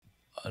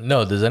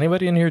No, does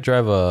anybody in here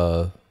drive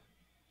a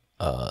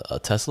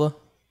Tesla?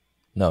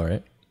 No,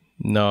 right?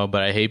 No,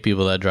 but I hate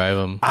people that drive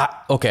them.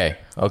 Okay.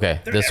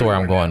 This is where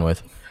I'm going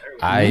with.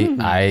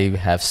 I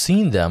have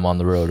seen them on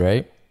the road,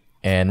 right?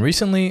 And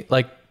recently,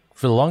 like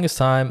for the longest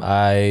time,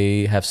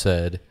 I have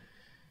said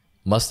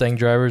Mustang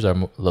drivers are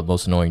the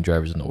most annoying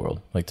drivers in the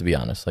world. Like, to be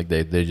honest, like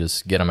they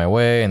just get in my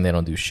way and they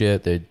don't do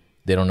shit. They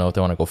don't know if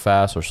they want to go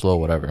fast or slow,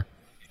 whatever.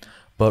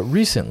 But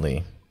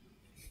recently,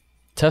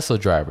 Tesla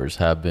drivers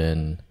have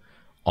been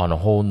on a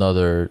whole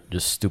nother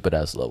just stupid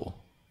ass level.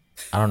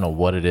 I don't know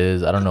what it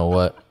is. I don't know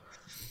what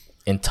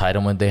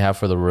entitlement they have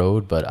for the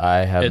road, but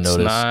I have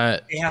noticed.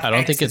 I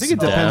don't think it's it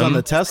depends on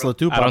the Tesla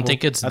too. Pablo. I don't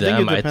think it's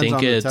them. I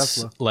think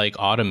it's like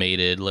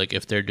automated. Like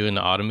if they're doing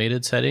the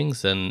automated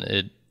settings, then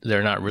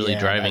they're not really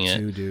driving it,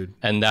 too, dude.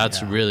 And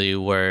that's really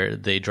where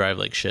they drive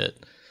like shit,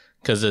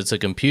 because it's a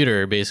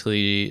computer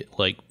basically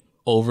like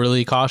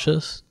overly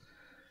cautious.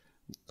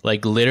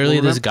 Like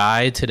literally, this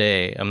guy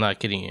today, I'm not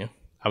kidding you.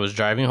 I was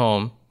driving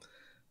home.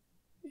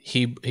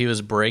 He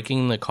was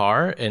braking the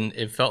car, and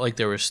it felt like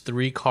there was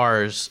 3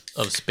 cars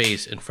of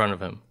space in front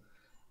of him,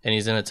 and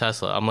he's in a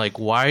Tesla. I'm like,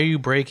 why are you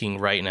braking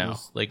right now?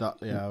 It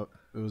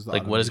was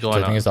like, what is going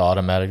on? I think it's the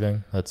automatic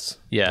thing. That's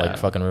like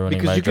fucking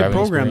ruining my driving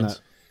experience.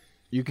 That.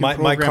 You can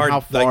program how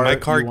far my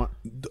car. You want.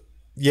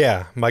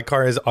 Yeah, my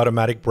car is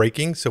automatic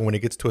braking, so when it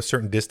gets to a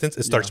certain distance,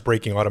 it starts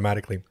braking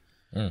automatically.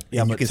 Yeah,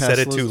 you can set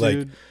it to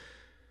like.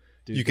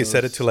 You can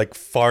set it to like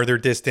farther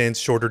distance,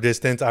 shorter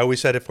distance. I always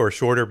set it for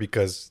shorter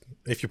because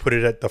if you put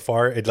it at the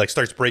far, it like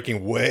starts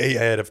braking way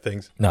ahead of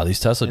things. No, these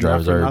Tesla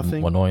drivers are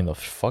annoying the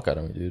fuck out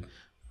of me, dude.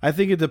 I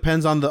think it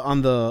depends on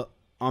the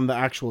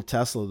actual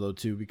Tesla though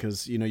too,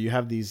 because you know you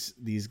have these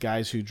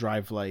guys who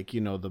drive like, you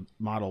know, the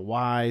Model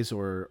Ys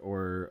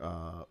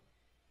or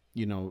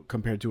you know,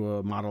 compared to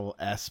a Model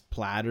S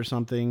Plaid or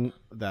something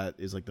that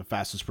is like the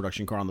fastest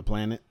production car on the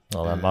planet.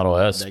 Oh, that Model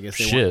S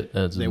shit.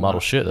 It's Model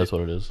shit. That's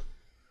what it is.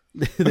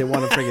 They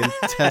want to freaking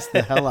test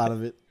the hell out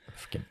of it.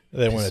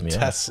 They want to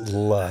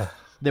Tesla.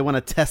 They want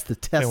to test the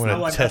Tesla. They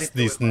want to test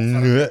these.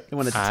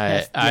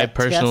 I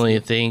personally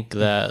think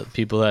that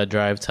people that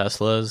drive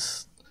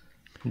Teslas,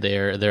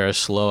 they're as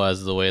slow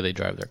as the way they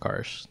drive their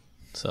cars.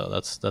 So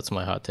that's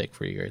my hot take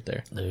for you right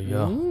there. There you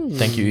go.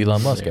 Thank you,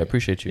 Elon Musk. I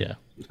appreciate you. Yeah.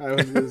 I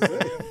was gonna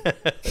say.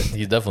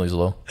 He's definitely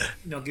slow.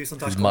 No, give some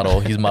he's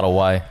Model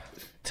Y.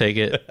 Take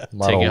it.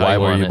 Model take it Y,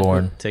 where you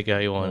born? Take it how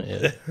you want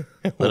it. Yeah.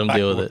 Let him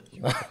deal with it.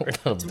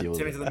 Take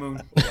me to the moon.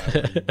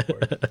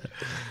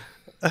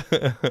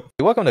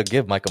 Welcome to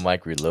Give Mike a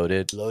Mic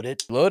Reloaded.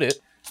 Loaded.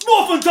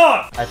 Small fun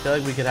time. I feel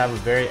like we could have a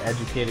very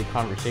educated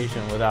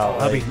conversation without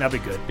That'd be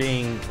good.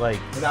 being like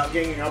Without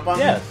ganging up on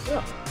me? yes.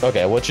 Yeah.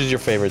 Okay, which is your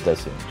favorite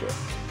Destiny, Joe?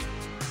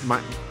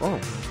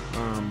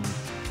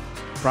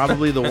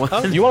 Probably the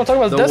one. You want to talk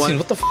about The Destiny? one-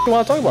 What the fuck you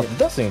want to talk about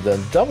Destiny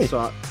then? Tell me.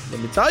 So let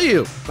me tell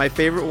you, my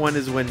favorite one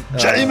is when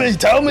Jamie,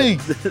 tell me.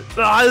 the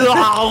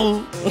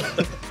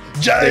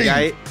Jamie.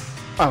 guy.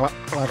 But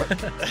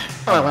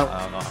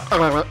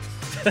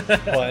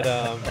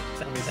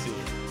let me see.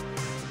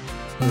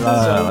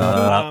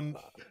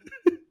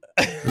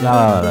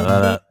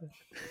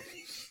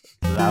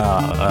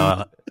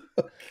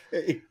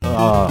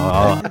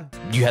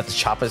 You have to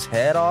chop his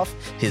head off,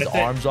 his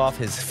arms off,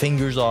 his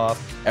fingers off,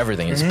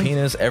 everything, his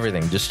penis,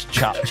 everything. Just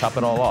chop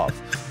it all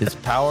off. His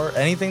power,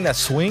 anything that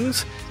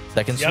swings,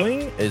 that can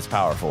swing, is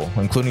powerful,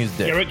 including his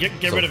dick.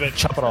 Get rid of it.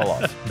 Chop it all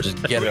off.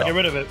 Just get it. Get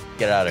rid of it.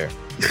 Get it out of here.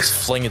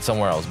 Just fling it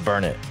somewhere else.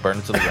 Burn it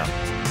to the ground.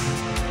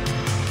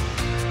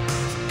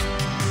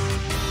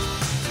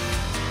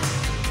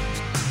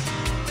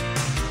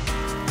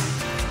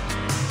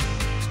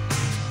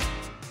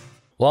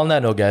 Well, on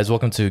that note, guys,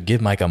 welcome to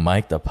Give Mike a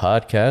Mic, the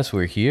podcast.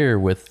 We're here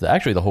with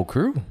actually the whole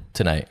crew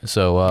tonight.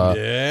 So,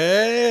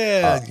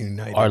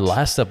 United. Our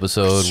last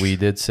episode, we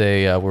did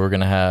say we were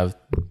going to have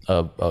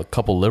a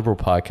couple liberal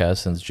podcasts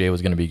since Jay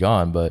was going to be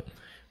gone, but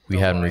we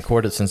hadn't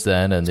recorded since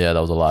then, and that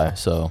was a lie.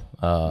 So,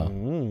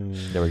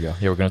 there we go.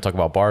 Yeah, we're going to talk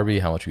about Barbie,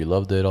 how much we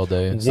loved it all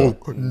day. So,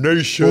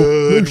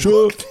 Nation.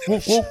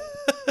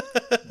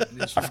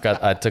 I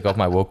forgot I took off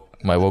my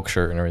woke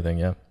shirt and everything.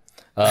 Yeah.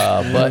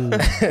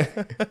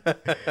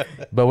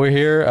 But we're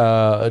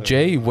here.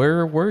 Jay,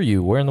 where were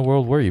you? Where in the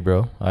world were you,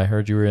 bro? I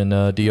heard you were in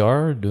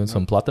DR doing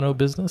some Platano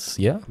business.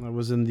 Yeah, I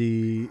was in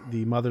the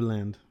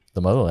motherland.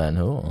 the motherland.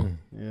 Oh,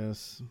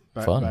 Yes,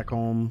 Fun. back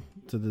home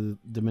to the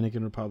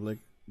Dominican Republic.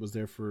 Was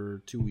there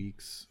for 2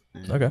 weeks.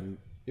 And Okay.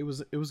 It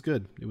was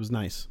good. It was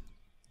nice.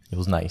 it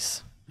was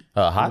nice.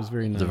 Hot. It was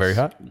very nice. Is it very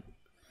hot?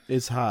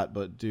 It's hot,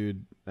 but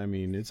dude, I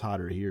mean, it's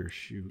hotter here.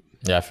 Shoot,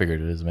 Yeah, I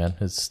figured it is, man.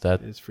 It's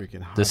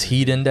freaking hot. this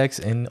heat index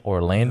in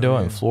Orlando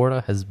and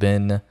Florida has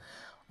been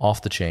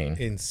off the chain.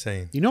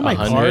 Insane. You know, my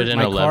car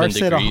 111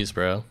 said degrees,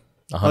 bro.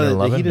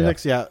 111. the heat Yeah.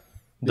 index, yeah.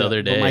 The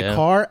other day, But my yeah.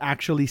 car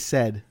actually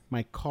said,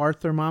 my car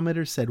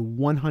thermometer said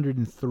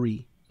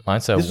 103.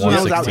 Mine said This is when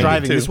I was out 116.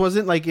 driving. too. This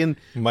wasn't like in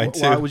Mine while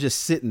too. I was just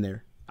sitting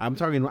there. I'm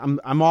talking.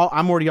 I'm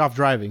already off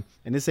driving,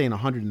 and it's saying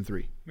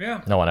 103.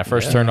 Yeah. No, when I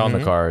first turned on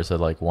the car, it said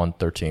like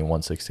 113,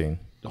 116.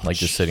 Like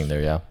just sitting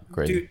there. Yeah,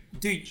 crazy. Dude,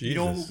 Dude, you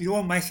know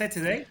what my said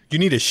today? You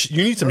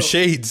need some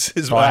shades.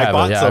 Is why I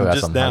bought some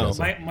just now.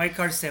 My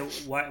car said,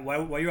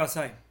 "Why you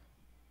outside?"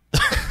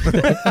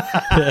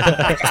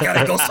 I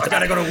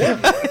gotta go to work.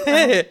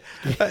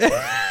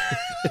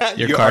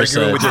 Your car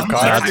said, with your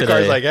car. Your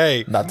car's like,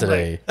 hey, not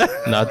today.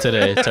 Not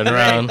today. Turn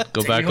around.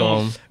 Go back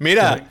home.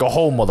 Mira, go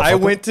home,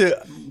 motherfucker.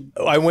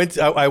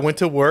 I went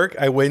to work.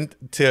 I went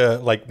to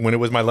like when it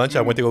was my lunch.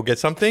 I went to go get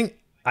something.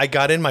 I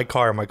got in my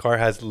car. My car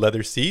has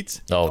leather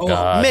seats. Oh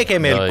God!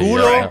 Méqueme el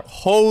culo. Yeah.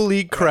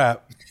 Holy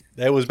crap!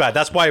 That was bad.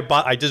 That's why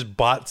I just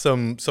bought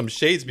some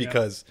shades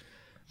because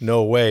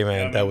no way,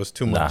 man. That was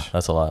too much. Nah,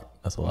 that's a lot.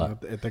 That's a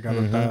lot.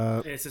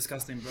 It's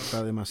disgusting, bro.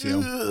 We're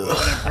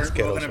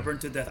gonna burn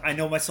to death. I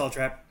know my salt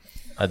trap.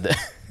 I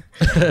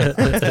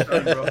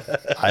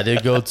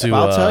did go to.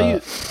 I'll tell you.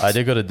 I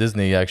did go to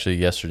Disney actually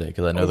yesterday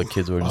because I know the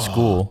kids were in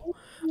school.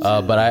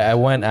 But I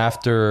went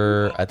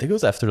after. I think it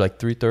was after like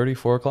 3:30,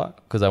 4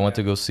 o'clock because I went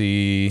to go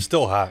see.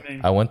 Still hot.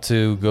 I went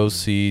to go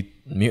see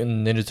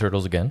Mutant Ninja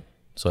Turtles again,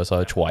 so I saw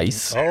it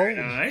twice. Oh,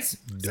 nice.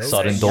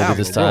 Saw it in Dolby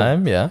this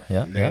time. Yeah.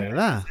 Very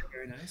nice.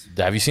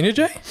 Have you seen it,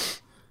 Jay?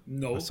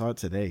 No. I saw it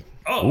today.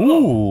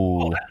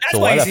 Oh, so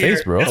why that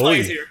face, bro? That's why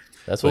he's here.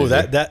 That's what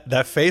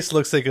that face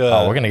looks like a.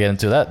 Oh, we're gonna get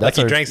into that. That's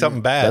like he drank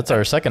something bad. That's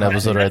our second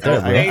episode right there,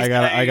 bro. I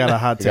got a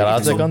hot take. You got a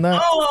hot take on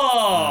that?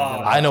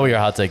 Oh, I know what your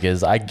hot take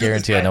is. I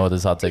guarantee I know what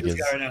this hot take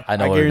is. I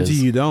know what it is. I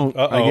guarantee you don't.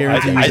 I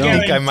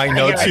think I might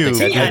know too.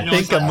 I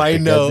think I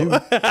might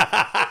know.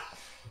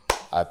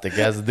 I think it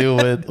has to do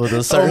with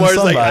a certain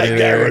somebody like,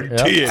 there.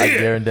 Guarantee it. I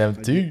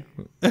guarantee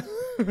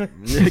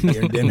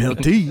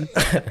you.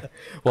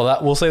 Well,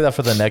 we'll say that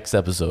for the next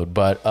episode.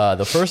 But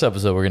the first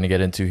episode we're going to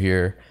get into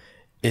here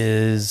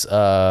is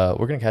we're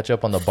going to catch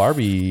up on the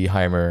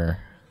Barbieheimer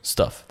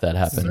stuff that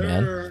happened,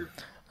 man.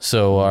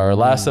 So our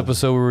last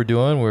episode we were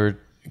doing, we're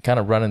kind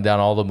of running down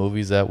all the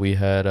movies that we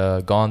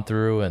had gone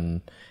through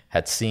and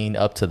had seen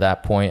up to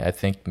that point. I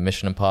think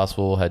Mission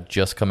Impossible had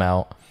just come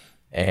out,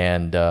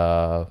 and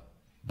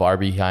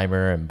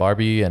Barbieheimer and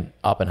Barbie and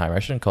Oppenheimer. I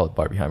shouldn't call it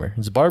Barbieheimer.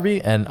 It's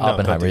Barbie and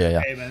Oppenheimer.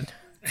 Yeah. Hey, man.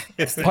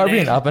 Barbie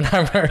and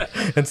Oppenheimer.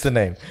 It's the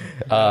name.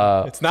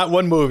 It's not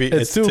one movie.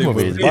 It's two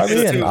movies.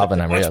 Barbie and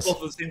Oppenheimer. Yes. Both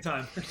at the same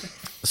time.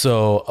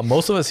 So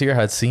most of us here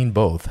had seen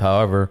both.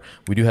 However,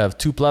 we do have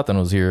two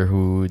Platanos here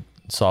who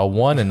saw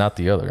one and not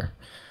the other.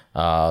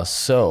 Can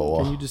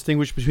you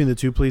distinguish between the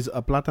two, please?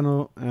 A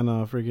plátano and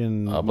a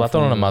freaking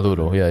plátano and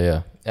maduro.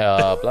 Yeah.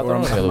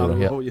 Plátano and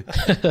maduro. Yeah.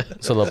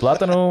 So the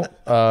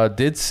plátano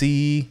did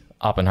see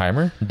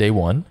Oppenheimer day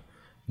one.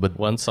 But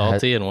one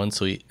salty and one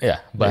sweet. Yeah,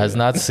 but has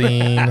not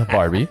seen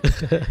Barbie.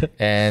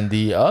 And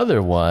the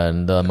other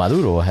one, the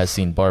Maduro, has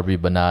seen Barbie,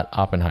 but not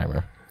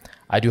Oppenheimer.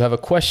 I do have a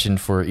question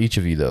for each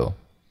of you, though.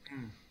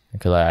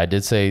 Because I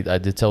did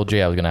tell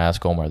Jay I was going to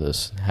ask Omar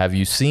this. Have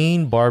you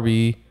seen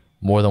Barbie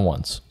more than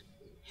once?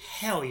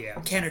 Hell yeah.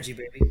 Energy,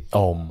 baby.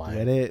 Oh, my.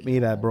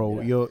 Mira,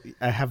 bro.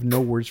 I have no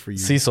words for you.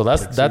 See, so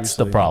that's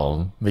the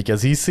problem.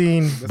 Because he's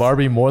seen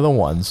Barbie more than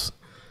once.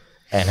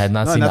 And had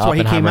not seen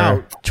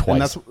Oppenheimer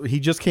twice. He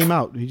just came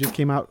out. He just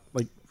came out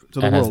like to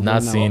the and world. Has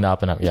not seen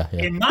Oppenheimer. Yeah.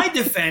 In my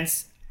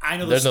defense, I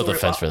know there's no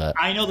defense for that.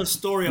 I know the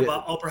story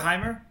about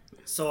Oppenheimer,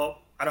 so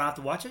I don't have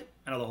to watch it.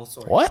 I know the whole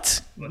story.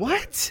 What?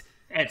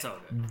 It's all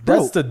good.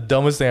 That's the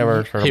dumbest thing I've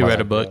ever heard. He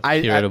read a book.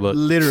 He read a book.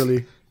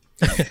 Literally.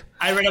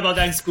 I read about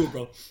that in school,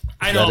 bro.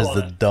 I know that is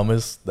the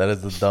dumbest. That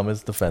is the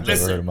dumbest defense I've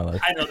ever heard in my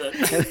life. I know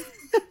that.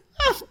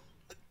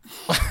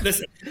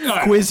 Listen,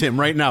 quiz him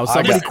right now.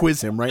 Somebody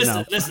quiz him right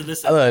now. Listen.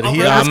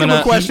 Ask him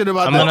a question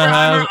about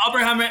that.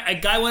 Oppenheimer, a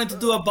guy wanted to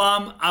do a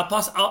bomb.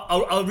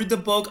 I'll read the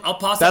book. I'll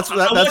pause. That's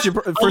your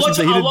first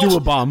thing. He didn't do a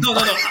bomb. No.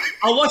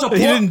 I'll watch a porno.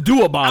 He didn't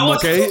do a bomb,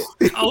 okay?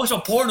 I'll watch a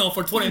porno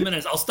for 20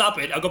 minutes. I'll stop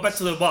it. I'll go back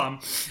to the bomb,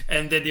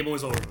 and then the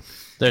movie's over.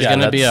 There's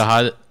gonna be a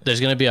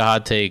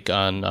hot take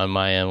on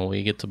my end when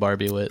we get to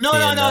Barbie with. No,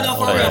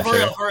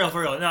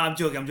 for real. No, I'm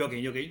joking.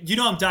 You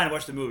know I'm dying to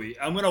watch the movie.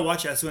 I'm gonna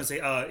watch it as soon as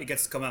it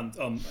gets to come out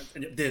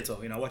digital.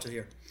 Watch it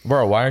here.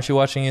 Bro, why aren't you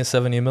watching it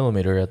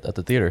 70mm at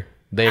the theater?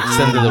 They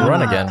extended the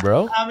run again,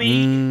 bro. I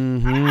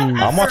mean,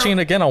 I'm watching it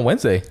again on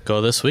Wednesday. Go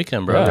this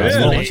weekend, bro. Yeah,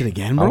 really? Watch it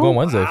again, bro. I'm going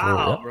Wednesday for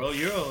it. Bro,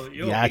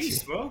 you're a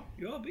beast, bro.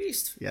 You're a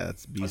beast. Yeah,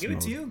 that's beast. I'll give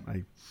it to you.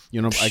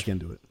 I can't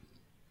do it.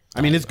 I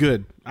mean, it's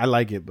good. I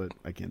like it, but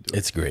I can't do it.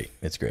 It's great.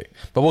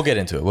 But we'll get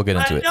into it.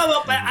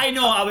 No, but I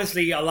know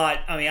obviously a lot.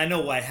 I mean, I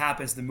know what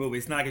happens in the movie.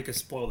 It's not like you can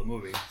spoil the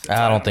movie.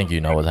 I don't think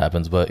you know what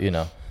happens, but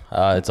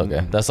it's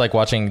okay. That's like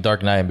watching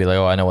Dark Knight and be like,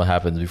 oh, I know what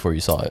happens before you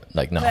saw it.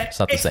 Like, no, it's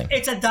not the same.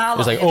 It's a dialogue.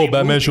 It's like, oh,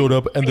 Batman showed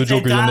up and the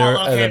Joker's in there,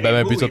 and then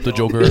Batman beats up the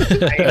Joker,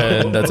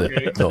 and that's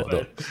it.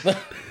 No.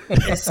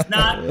 It's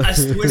not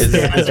as twisted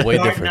as a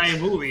Dark Knight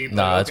movie.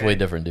 Nah, it's way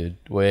different, dude.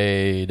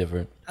 Way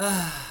different.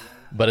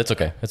 But it's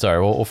okay. It's all right.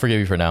 We'll forgive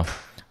you for now.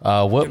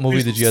 What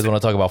movie did you guys want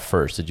to talk about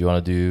first? Did you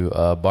want to do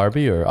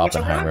Barbie or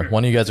Oppenheimer?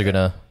 One of you guys are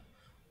gonna.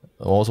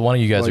 One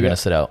of you guys are gonna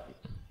sit out.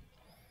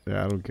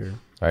 Yeah, I don't care.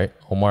 All right,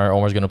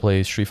 Omar's gonna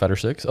play Street Fighter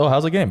 6. Oh,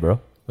 how's the game,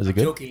 bro? Was it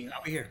good? I'm joking.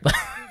 I'll be here.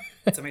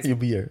 It's amazing. You'll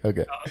be here.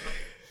 Okay.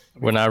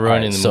 We're not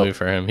ruining the movie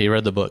for him. He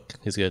read the book.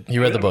 He's good. He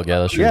read the book. Yeah,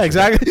 that's true. Yeah,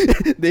 exactly.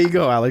 There you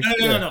go, Alex.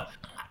 No.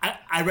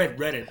 I read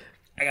it.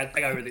 I got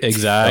rid of it.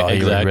 Exactly.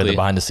 Exactly. Read the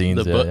behind the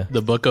scenes.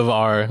 The book of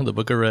Reddit. The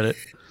book of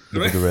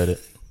Reddit.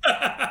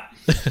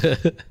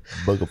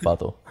 Book of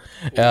Pato.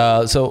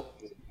 So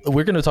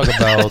we're going to talk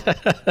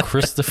about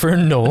Christopher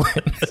Nolan.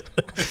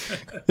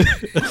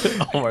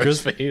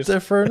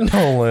 Christopher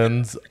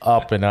Nolan's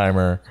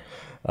Oppenheimer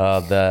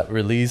that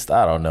released,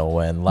 I don't know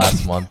when,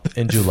 last month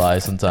in July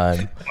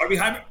sometime.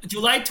 Oppenheimer,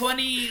 July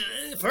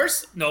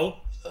 21st? No.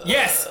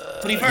 Yes,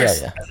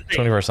 21st. Yeah.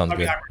 21st sounds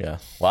good. Yeah.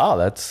 Wow,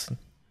 that's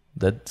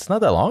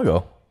not that long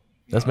ago.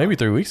 That's maybe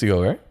 3 weeks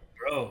ago, right?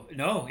 Bro,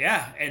 no,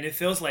 yeah. And it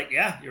feels like,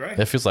 yeah, you're right.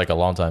 It feels like a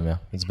long time, yeah.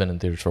 It's been in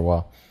theaters for a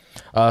while.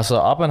 So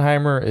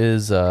Oppenheimer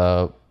is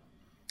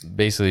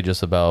basically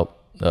just about,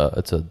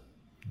 it's a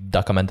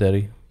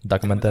documentary,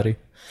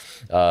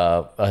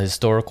 a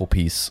historical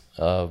piece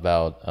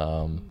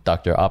about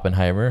Dr.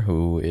 Oppenheimer,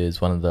 who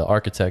is one of the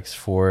architects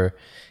for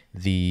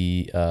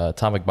the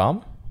atomic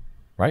bomb,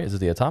 right? Is it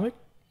the atomic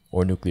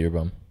or nuclear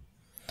bomb?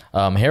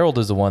 Harold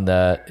is the one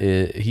that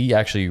he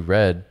actually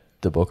read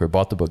the book or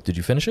bought the book. Did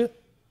you finish it?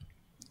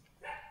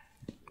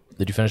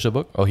 Did you finish the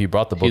book? Oh, he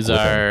brought the book.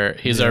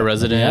 He's our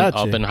resident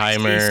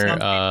Oppenheimer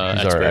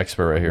he's our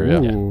expert right here.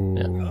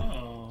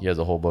 Yeah. He has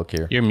a whole book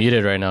here. You're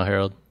muted right now,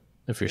 Harold.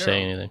 If you're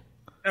saying anything.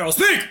 Harold,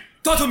 speak.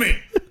 Talk to me.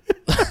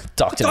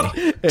 Talk to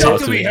me.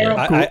 Talk to me, Harold.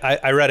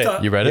 I read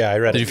it. You read it? Yeah, I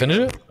read it. Did you finish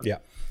it? Yeah,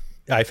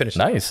 I finished it.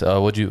 Nice.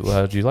 How'd you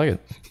like it?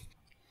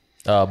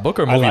 Book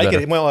or movie? I like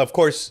better? it. Well, of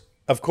course.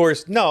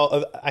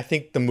 No, I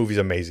think the movie's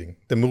amazing.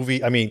 The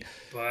movie. I mean,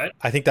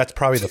 I think that's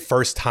probably the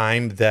first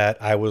time that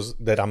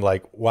I'm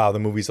like, wow, the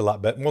movie's a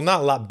lot better. Well, not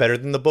a lot better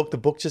than the book. The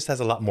book just has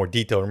a lot more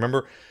detail.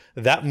 Remember,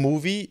 that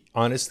movie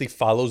honestly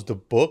follows the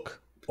book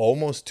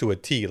almost to a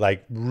T.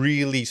 Like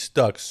really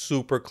stuck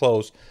super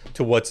close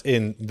to what's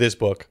in this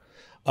book.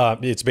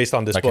 It's based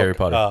on this book. Harry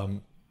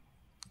Potter.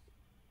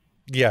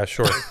 Yeah,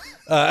 sure.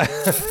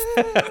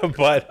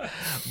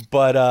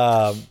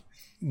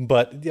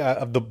 But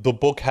yeah, the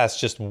book has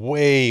just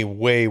way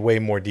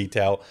more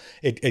detail.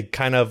 It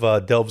kind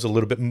of delves a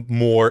little bit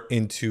more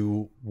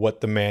into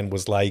what the man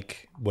was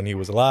like when he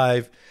was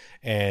alive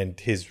and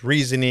his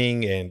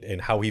reasoning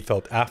and how he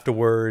felt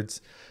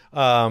afterwards.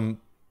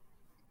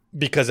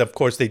 Because of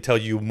course they tell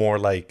you more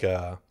like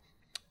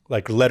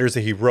letters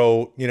that he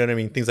wrote, you know what I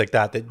mean? Things like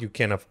that you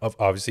can't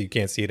obviously you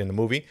can't see it in the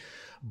movie.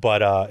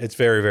 But it's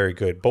very, very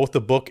good. Both the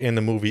book and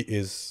the movie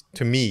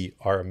to me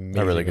are amazing.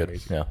 They're really good.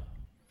 Amazing.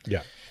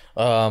 Yeah.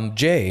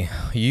 Jay,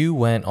 you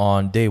went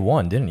on day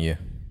one, didn't you?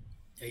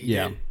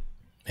 Yeah.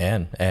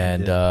 And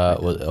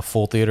a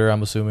full theater,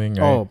 I'm assuming.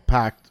 Right? Oh,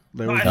 packed.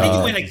 No, I think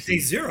you went like day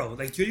zero.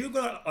 Like, did you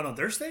go on a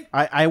Thursday?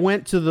 I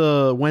went to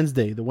the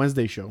Wednesday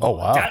show. Oh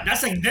wow,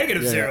 that's like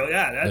negative zero.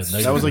 Yeah,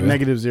 that was like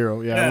negative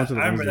zero. Yeah, I went to the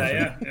remember Wednesday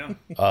that. show.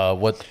 Yeah.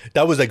 What?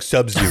 That was like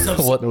Sub-Zero.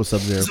 That was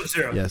Sub-Zero.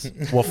 Sub-Zero. Yes.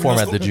 What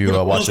format did you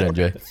watch it in,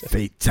 Jay?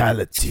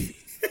 Fatality.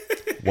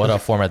 What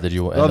format did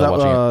you end up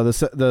watching?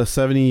 The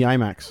 70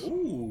 IMAX.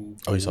 Ooh.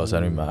 Oh, you saw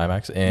 70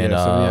 IMAX and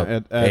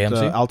at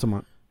AMC?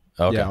 Altamont.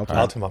 Okay, Yeah,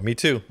 Altamont. Me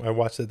too. I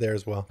watched it there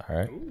as well. All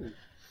right. Ooh.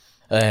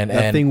 And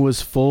that thing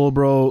was full,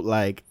 bro.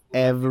 Like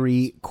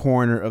every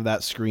corner of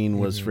that screen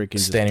was freaking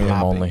standing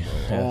room only.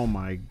 Yeah. Oh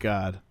my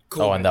god.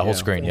 Cool. Oh, and that whole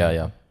screen.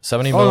 Yeah.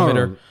 70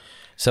 millimeter. No.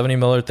 70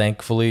 millimeter.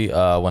 Thankfully,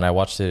 when I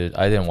watched it,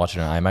 I didn't watch it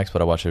in IMAX,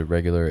 but I watched it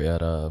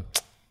regular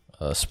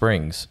at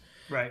Springs.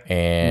 Right.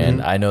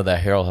 And I know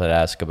that Harold had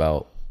asked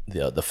about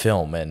the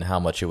film and how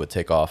much it would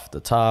take off the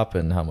top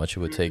and how much it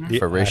would take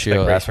for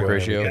aspect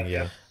ratio.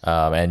 Yeah.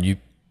 And you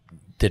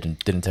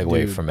didn't take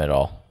away from it at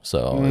all.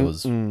 So it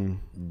was. Oh,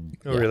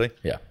 really?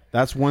 Yeah.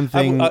 That's one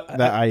thing that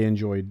I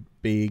enjoyed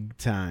big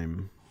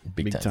time.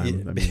 Big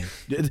time. I mean,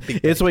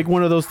 it's like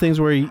one of those things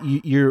where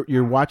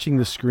you're watching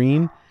the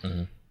screen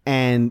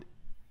and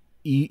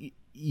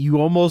you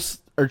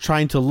almost are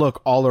trying to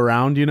look all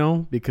around,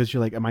 because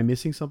you're like, am I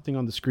missing something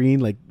on the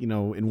screen? Like,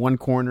 in one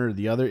corner or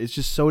the other. It's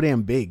just so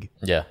damn big.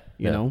 Yeah.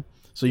 You know?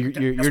 So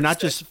you're not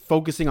just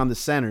focusing on the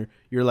center.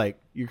 You're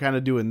kind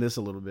of doing this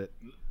a little bit.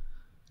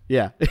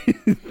 Yeah.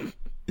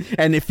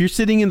 And if you're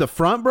sitting in the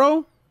front,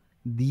 bro,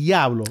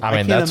 diablo. I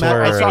mean, that's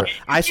where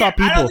I saw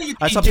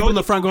people in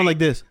the front going like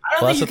this.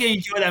 I don't think you can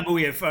enjoy that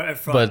movie at front.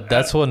 But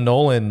that's what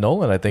Nolan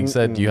I think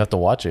said you have to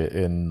watch it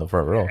in the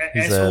front row.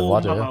 He said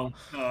watch it.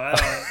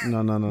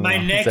 No. My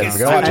neck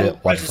is watch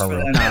it front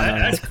row.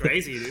 That's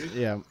crazy, dude.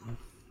 Yeah.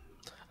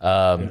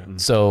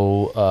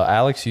 So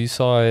Alex, you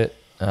saw it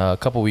a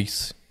couple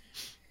weeks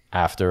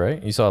after,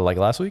 right? You saw it like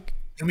last week?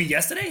 You mean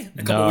yesterday?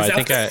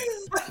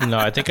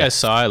 I think I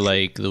saw it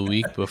like the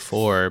week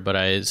before, but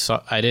I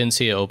didn't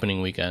see it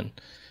opening weekend.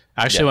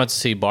 I actually went to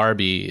see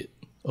Barbie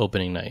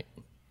opening night.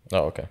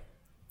 Oh, okay.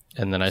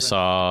 And then I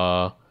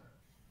saw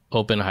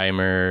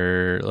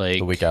Oppenheimer like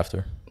the week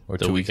after, or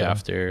the week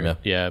after.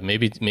 Yeah,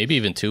 maybe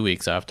even 2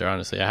 weeks after.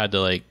 Honestly, I had to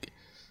like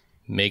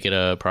make it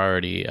a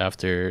priority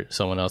after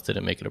someone else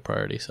didn't make it a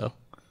priority. So,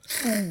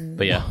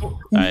 but yeah,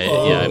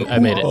 I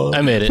made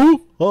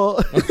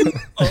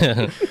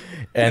it.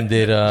 And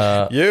did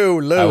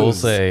you lose? I will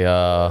say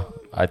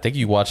I think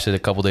you watched it a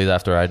couple days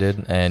after I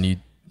did, and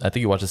I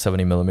think you watched the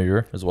 70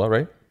 millimeter as well,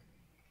 right?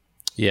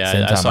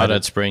 Yeah, I saw it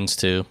at Springs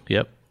too.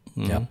 Yep.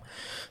 Mm-hmm. Yeah.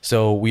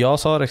 So we all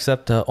saw it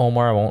except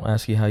Omar. I won't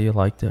ask you how you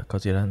liked it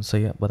because you didn't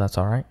see it, but that's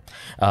all right.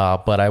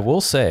 But I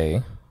will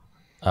say,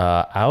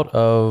 out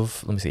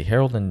of, let me see,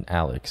 Harold and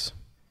Alex.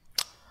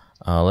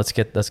 Let's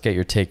get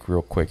your take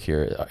real quick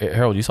here.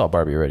 Harold, you saw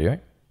Barbie already,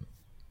 right?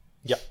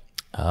 Yeah.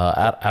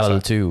 Out of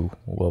the two,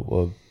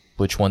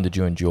 which one did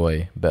you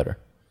enjoy better?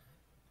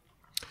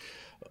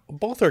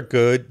 Both are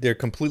good. They're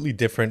completely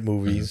different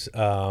movies.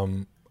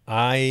 Mm-hmm.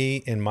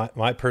 In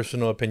my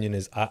personal opinion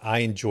is I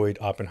enjoyed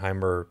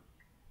Oppenheimer,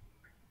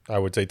 I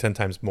would say 10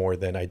 times more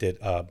than I did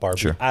Barbie.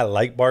 Sure. I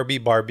like Barbie.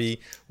 Barbie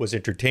was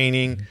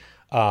entertaining.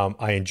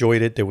 I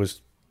enjoyed it. It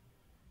was,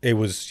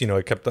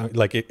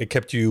 it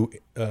kept you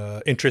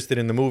interested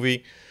in the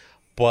movie.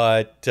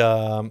 But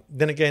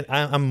then again,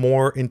 I'm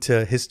more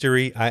into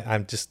history.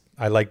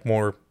 I like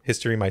more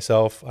history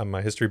myself. I'm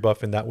a history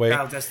buff in that way.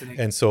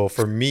 And so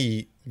for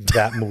me,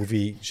 that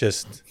movie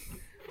just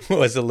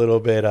was a little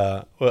bit,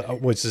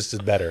 was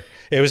just better.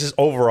 It was just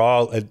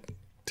overall,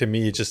 to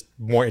me, just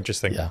more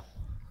interesting. Yeah.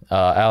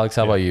 Alex,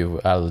 how about you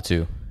out of the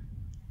two?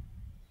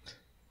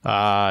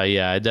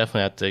 Yeah, I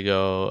definitely have to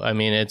go. I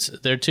mean,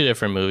 they're two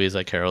different movies,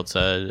 like Harold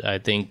said. I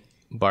think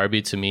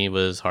Barbie to me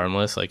was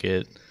harmless. Like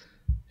it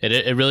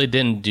really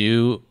didn't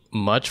do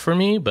much for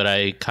me, but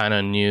I kind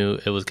of knew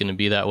it was going to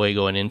be that way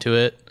going into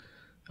it.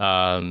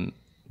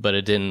 But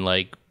it didn't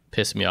like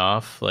piss me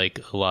off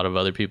like a lot of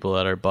other people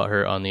that are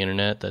butthurt on the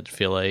internet that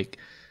feel like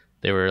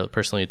they were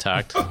personally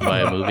attacked by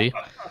a movie.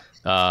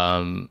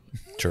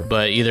 True.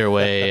 But either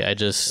way,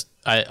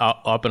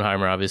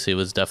 Oppenheimer obviously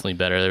was definitely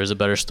better. There was a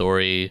better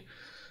story.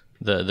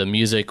 The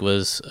music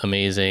was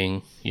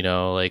amazing.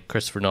 Like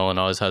Christopher Nolan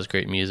always has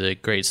great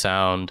music, great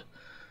sound,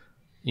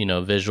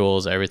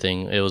 visuals,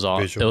 everything. It was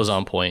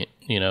on point.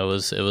 It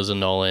was a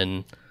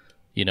Nolan,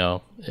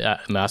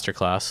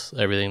 masterclass,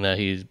 everything that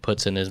he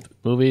puts in his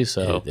movies.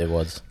 So it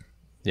was.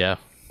 Yeah.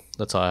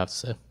 That's all I have to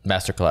say.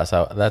 Masterclass.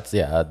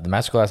 The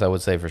Masterclass I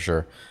would say for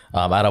sure.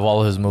 Out of all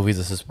of his movies,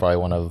 this is probably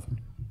one of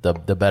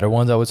the better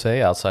ones, I would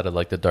say, outside of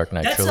like the Dark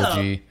Knight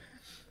trilogy.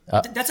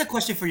 That's a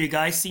question for you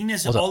guys. Seeing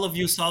as all of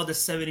you saw the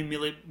 70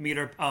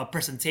 millimeter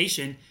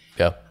presentation,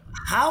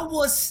 how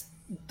was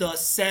the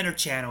center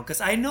channel?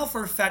 Because I know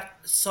for a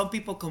fact some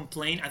people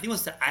complain. I think it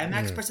was the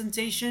IMAX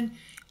presentation.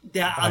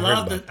 That a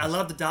lot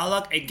of the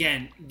dialogue,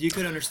 again, you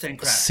could understand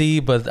crap. See,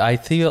 but I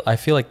feel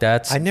like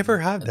that's... I never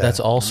had that. That's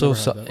also...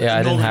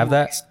 I didn't have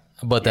that.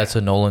 But that's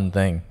a Nolan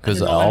thing.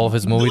 Because all of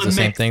his movies, the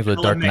same things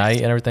with Dark Knight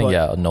and everything.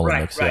 But,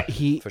 Nolan mix. Right.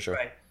 Yeah, for sure.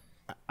 Right.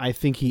 I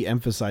think he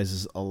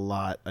emphasizes a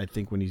lot, I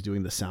think, when he's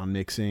doing the sound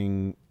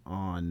mixing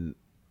on...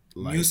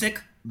 like, music?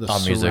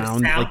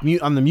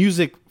 On the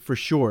music, for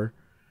sure.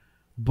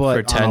 But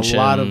for tension,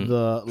 on a lot of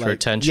the for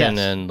tension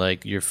and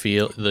like your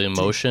feel, the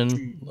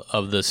emotion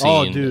of the scene.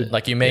 Oh, dude!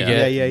 Like you may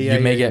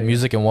get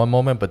music in one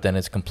moment, but then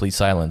it's complete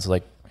silence.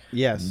 Like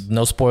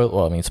no spoil.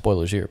 Well, I mean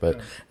spoilers here,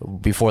 but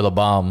before the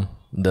bomb,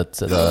 the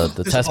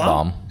test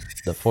bomb.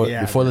 Before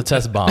the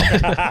test bomb,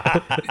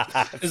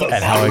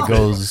 and how it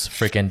goes,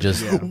 freaking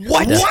just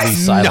deathly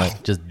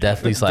silent, just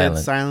deathly silent,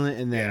 dead silent,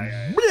 and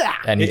then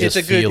and you just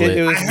feel it.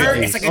 I heard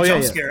it's like a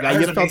jump scare.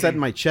 I felt that in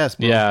my chest,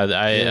 bro. Yeah,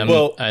 I'm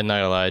not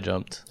gonna lie, I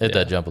jumped. It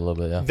did jump a little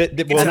bit, yeah.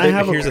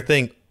 Here's the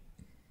thing.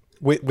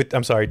 With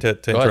I'm sorry to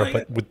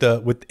interrupt,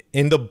 but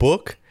in the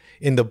book,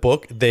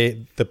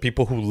 the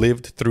people who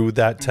lived through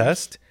that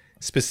test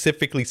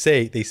specifically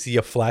say they see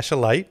a flash of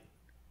light.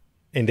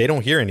 And they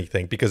don't hear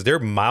anything because they're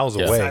miles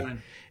away.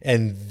 Silent.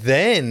 And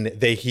then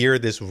they hear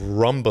this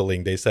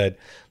rumbling. They said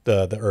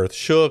the earth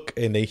shook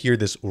and they hear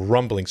this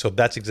rumbling. So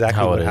that's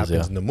exactly what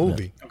happens in the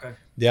movie. Yeah. Okay.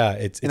 Yeah,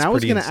 it's and I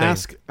was going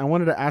to I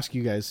wanted to ask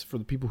you guys, for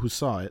the people who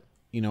saw it,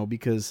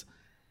 because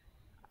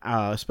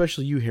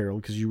especially you,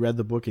 Harold, because you read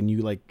the book and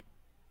you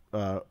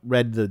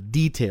read the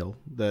detail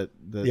that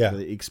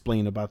they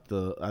explain about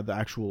the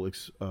actual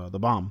the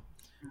bomb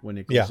when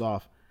it goes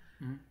off.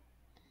 Mm-hmm.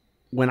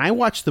 When I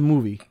watched the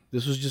movie,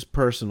 this was just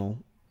personal,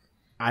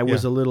 I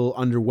was a little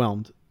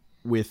underwhelmed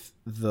with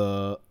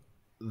the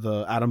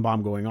atom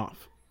bomb going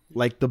off.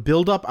 Like the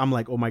build up, I'm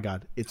like, oh my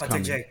god, it's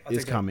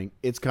coming,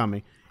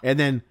 and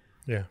then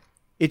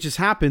it just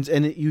happens,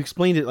 and you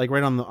explained it like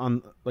right on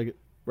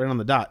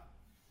the dot.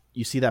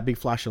 You see that big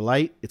flash of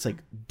light. It's like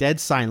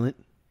dead silent,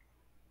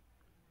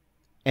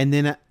 and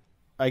then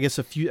I guess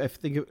I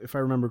think if I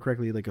remember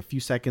correctly, like a few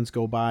seconds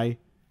go by,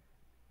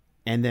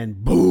 and then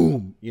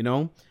boom,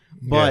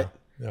 but.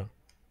 Yeah.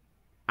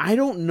 I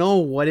don't know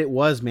what it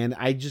was, man.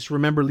 I just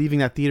remember leaving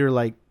that theater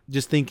like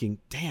just thinking,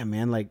 damn,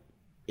 man, like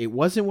it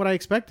wasn't what I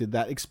expected.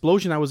 That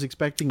explosion I was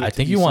expecting. I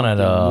think you wanted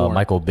a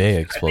Michael Bay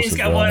explosive.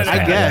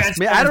 I guess.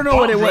 Man, I don't know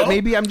what it was.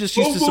 Maybe I'm just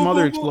used to some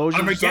other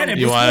explosions.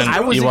 You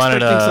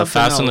wanted a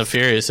Fast and the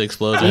Furious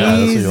explosion.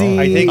 Easy.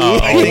 I think a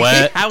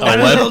wet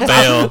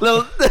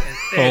bail.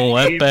 A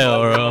wet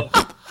bail, bro.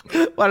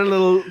 What a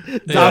little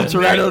Dom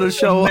Toretto to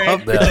show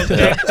up.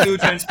 Two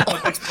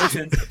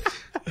explosions.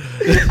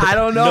 I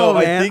don't know,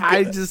 man.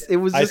 It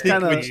was just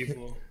kind of.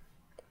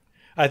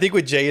 I think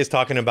what Jay is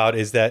talking about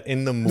is that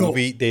in the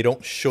movie they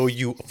don't show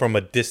you from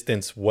a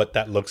distance what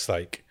that looks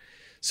like.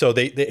 So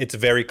it's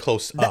very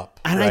close up,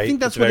 and right? I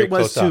think that's what it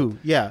was too.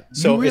 Yeah.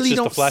 So really it's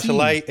just a flash of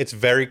light. It's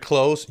very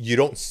close. You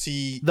don't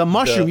see the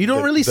mushroom. You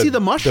don't really see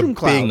the mushroom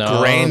cloud. The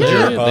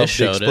grandeur of the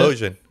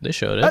explosion. They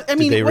showed it. I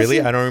mean, did they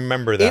really? I don't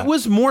remember that. It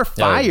was more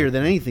fire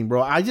than anything,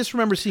 bro. I just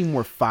remember seeing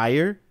more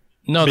fire.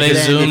 No, they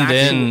zoomed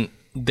in.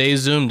 They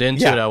zoomed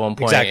into it at one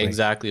point.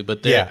 Exactly.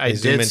 But I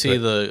did see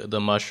the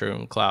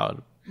mushroom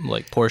cloud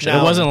portion.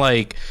 It wasn't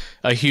like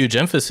a huge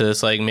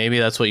emphasis. Like maybe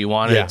that's what you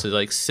wanted to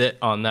like sit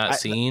on that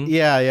scene.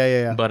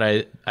 Yeah. But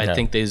I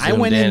think they zoomed in. I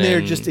went in there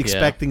just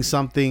expecting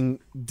something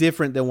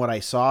different than what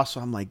I saw.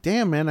 So I'm like,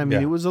 damn, man. I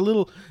mean, it was a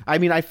little. I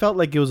mean, I felt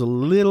like it was a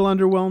little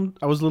underwhelmed.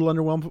 I was a little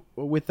underwhelmed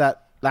with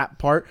that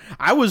part.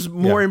 I was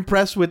more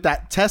impressed with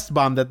that test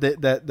bomb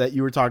that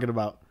you were talking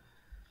about.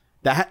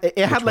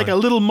 It had like a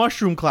little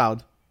mushroom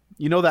cloud.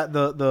 You know that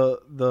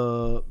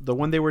the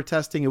one they were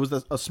testing, it was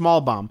a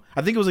small bomb.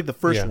 I think it was like the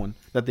first one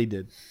that they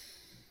did.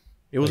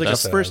 It was like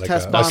the first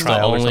test bomb. That's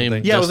the only,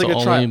 it was like a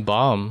only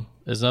bomb.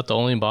 Isn't that the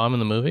only bomb in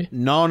the movie?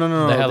 No.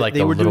 They had like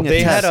they were doing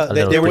a test.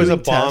 There was a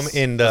bomb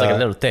in the like a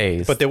little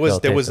taste. But there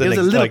was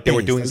like they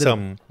were doing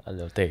some a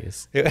little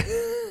taste.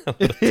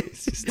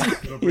 It's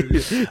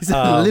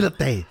a little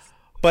taste.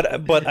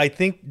 But I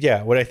think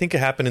what I think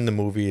happened in the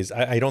movie is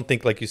I don't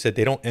think, like you said,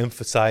 they don't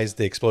emphasize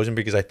the explosion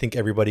because I think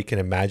everybody can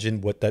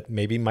imagine what that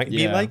maybe might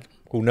be like.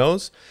 Who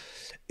knows?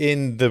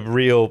 In the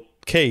real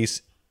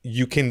case,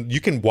 you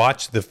can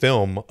watch the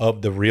film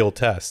of the real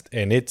test,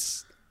 and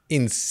it's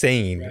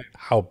insane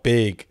how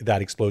big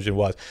that explosion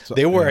was. So,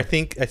 they were, I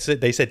think,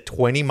 they said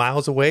 20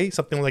 miles away,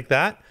 something like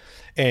that.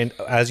 And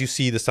as you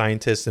see the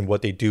scientists and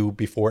what they do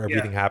before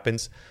everything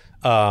happens,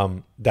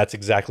 that's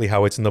exactly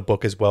how it's in the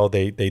book as well.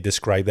 They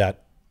describe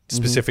that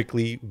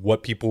specifically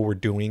what people were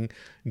doing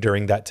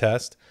during that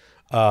test.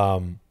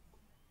 But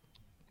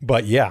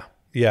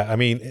I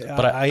mean,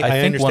 but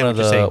I think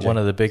one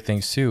of the big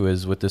things too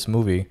is with this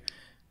movie,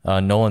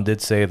 Nolan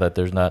did say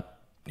that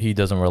he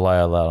doesn't rely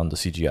a lot on the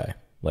CGI,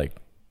 like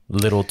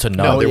little to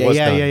none. No, there was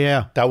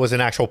none. That was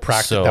an actual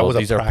practice. So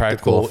these are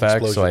practical effects.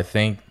 Explosion. So I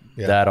think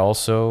that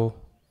also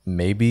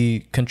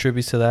maybe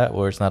contributes to that,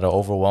 where it's not an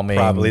overwhelming.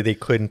 Probably they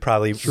couldn't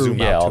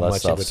zoom out too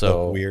much. Stuff. It would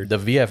look weird.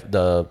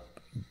 The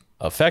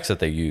effects that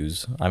they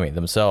use, I mean,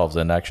 themselves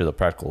and actually the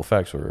practical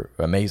effects were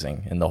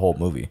amazing in the whole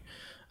movie.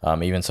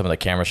 Even some of the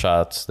camera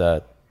shots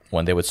that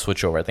when they would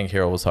switch over, I think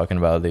Harold was talking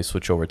about, they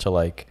switch over to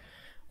like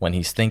when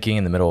he's thinking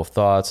in the middle of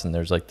thoughts, and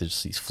there's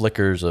these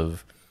flickers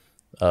of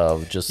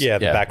just the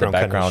background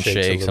kind of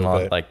shakes and all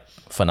bit. Like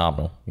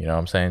phenomenal. You know what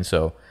I'm saying?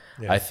 So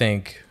I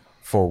think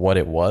for what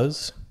it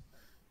was,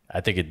 I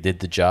think it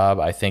did the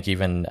job. I think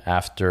even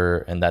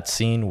after in that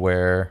scene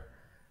where,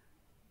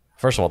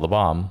 first of all,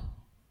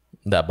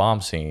 that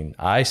bomb scene,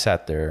 I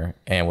sat there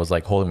and was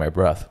like holding my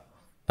breath.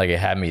 Like it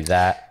had me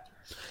that.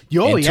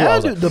 Dude,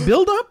 the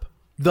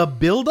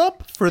build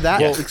up for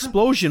that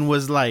explosion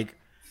was like,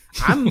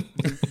 I'm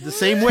the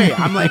same way.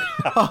 I'm like,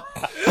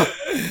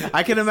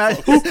 I can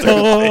imagine.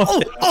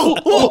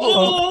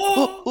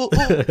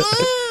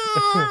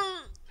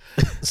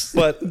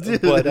 But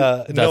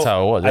that's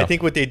how it was. I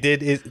think what they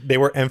did is they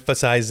were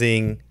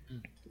emphasizing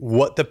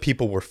what the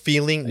people were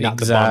feeling, not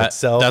the bomb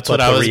itself. That's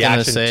what I was going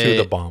to say.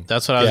 To the bomb.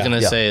 That's what I was going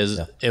to say.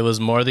 It was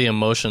more the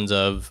emotions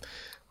of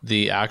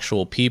the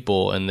actual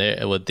people and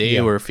what they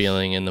were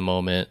feeling in the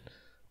moment,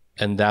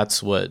 and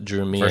that's what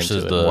drew me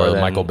versus into the more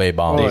Michael Bay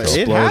bomb, the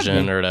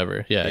explosion or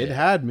whatever. Yeah, it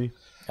had me.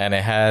 And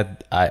it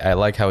had. I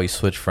like how he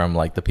switched from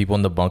like the people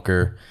in the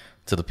bunker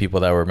to the people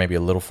that were maybe a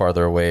little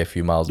farther away, a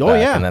few miles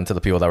back, and then to the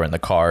people that were in the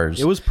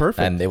cars. It was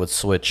perfect, and they would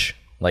switch.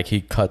 Like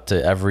he cut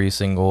to every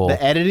single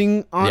the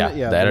editing on it,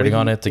 the editing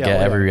on it to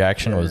get every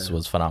reaction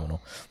was phenomenal.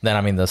 Then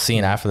I mean the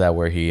scene after that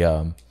where he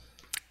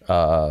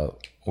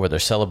where they're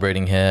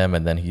celebrating him,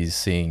 and then he's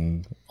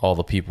seeing all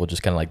the people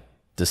just kind of like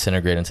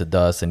disintegrate into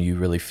dust, and you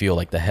really feel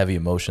like the heavy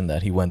emotion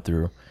that he went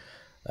through,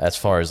 as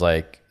far as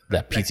like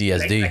that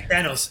PTSD, like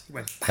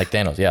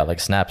Thanos, like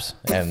snaps,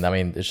 and I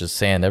mean it's just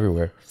sand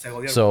everywhere.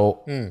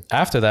 So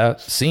after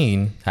that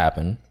scene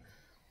happened,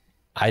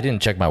 I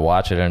didn't check my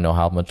watch. I didn't know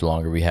how much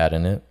longer we had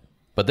in it.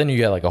 But then you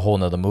get like a whole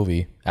nother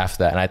movie after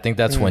that. And I think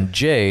that's when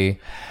Jay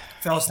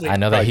fell asleep. I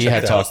know that he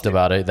had talked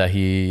about it, that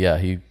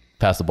he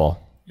passed the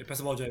ball. Yeah, pass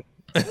the ball, Jay.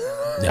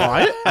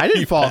 I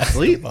didn't fall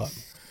asleep.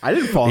 I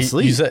didn't fall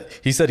asleep.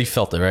 He said he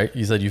felt it, right?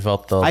 You said you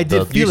felt the I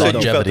did feel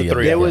longevity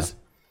it.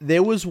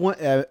 There was one.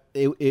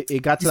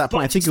 It got to that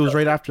point. I think it was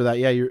right after that.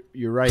 Yeah,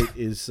 you're right. What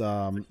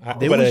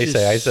did I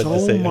say? I said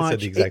the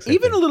exact same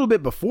thing. A little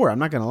bit before. I'm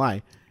not gonna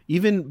lie.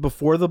 Even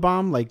before the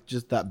bomb, like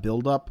just that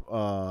build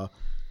up.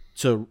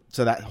 To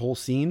that whole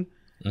scene,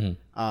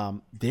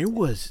 there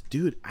was,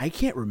 dude, I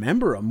can't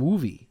remember a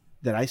movie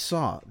that I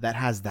saw that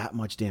has that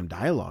much damn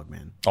dialogue,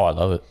 man. Oh, I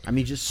love it. I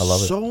mean, just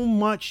so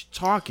much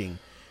talking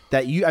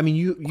that you have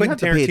to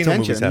pay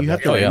attention. You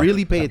have to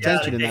really pay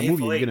attention in that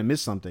movie. You're gonna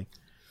miss something.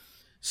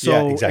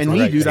 So and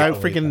me, dude, I'm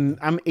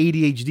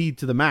ADHD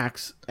to the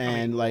max,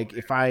 and like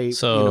if I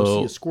see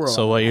a squirrel.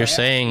 So what you're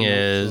saying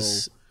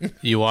is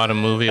you want a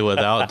movie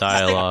without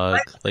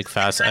dialogue, like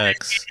Fast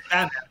X.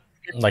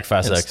 Like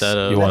Fast X.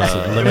 You want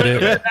to limit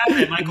it?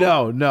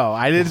 No,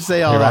 I didn't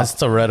say all that.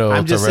 Toretto,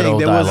 I'm just saying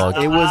it was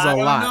a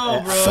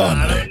lot. I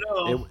don't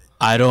know.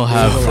 I don't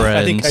have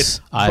friends.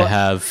 I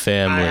have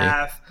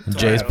family.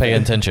 Jay's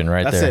paying attention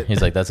right there.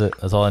 He's like, that's it.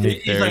 That's all I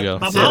need. There you go.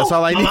 That's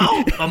all I need.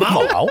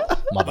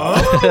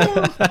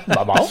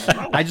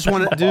 I just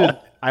wanted, dude.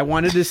 I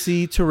wanted to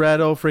see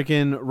Toretto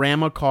freaking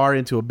ram a car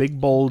into a big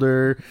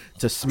boulder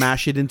to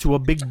smash it into a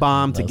big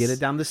bomb to get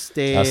it down the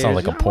stairs. That sounds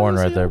like a porn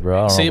right there,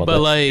 bro. See,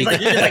 but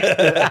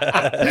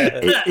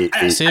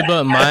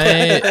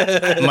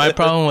my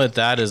problem with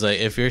that is like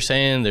if you're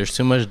saying there's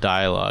too much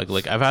dialogue,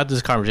 like I've had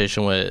this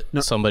conversation with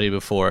somebody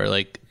before,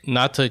 like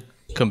not to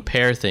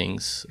compare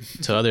things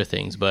to other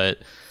things, but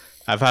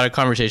I've had a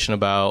conversation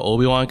about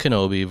Obi-Wan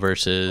Kenobi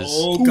versus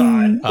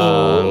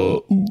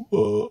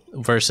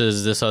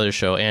versus this other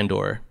show,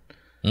 Andor.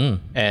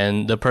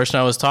 And the person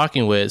I was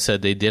talking with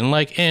said they didn't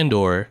like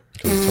Andor,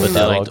 but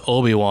they liked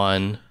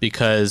Obi-Wan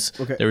because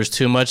there was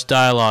too much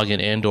dialogue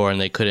in Andor and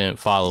they couldn't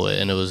follow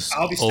it, and it was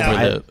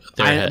over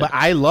their head. But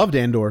I loved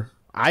Andor.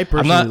 I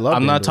personally loved Andor.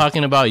 I'm not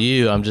talking about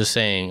you. I'm just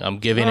saying. I'm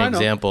giving an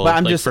example.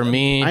 But like for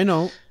me, I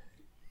know.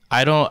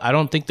 I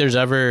don't think there's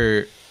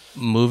ever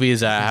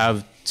movies that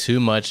have too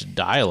much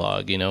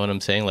dialogue. You know what I'm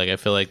saying? Like I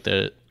feel like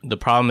the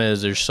problem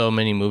is there's so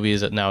many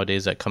movies that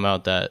nowadays that come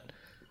out that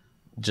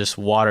just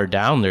water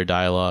down their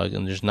dialogue,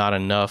 and there's not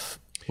enough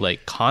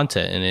like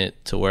content in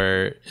it to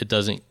where it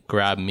doesn't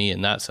grab me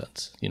in that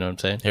sense. You know what I'm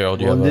saying?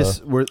 Harold,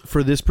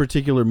 for this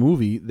particular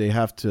movie, they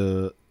have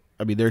to.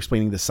 I mean, they're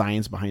explaining the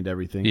science behind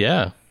everything.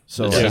 Yeah.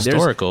 So it's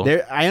historical.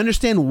 I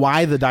understand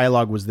why the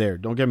dialogue was there.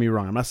 Don't get me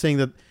wrong. I'm not saying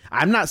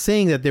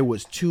that there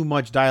was too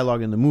much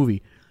dialogue in the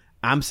movie.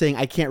 I'm saying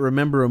I can't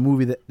remember a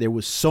movie that there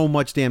was so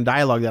much damn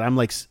dialogue that I'm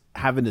like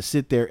having to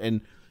sit there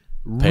and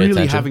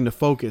really having to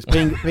focus,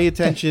 pay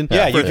attention. For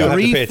you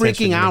 3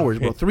 freaking hours,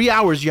 bro. 3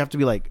 hours, you have to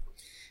be like.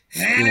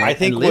 I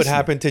think what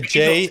happened to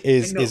Jay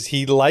is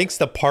he likes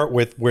the part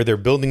where they're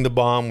building the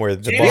bomb, where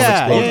the bomb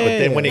explodes, but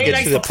then when it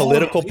gets to the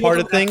political part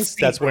of things,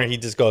 that's where he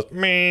just goes, he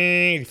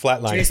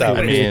flatlines out.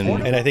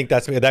 And I think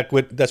that's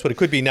what it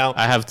could be. Now,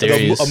 I have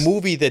theories. A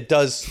movie that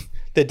does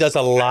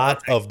a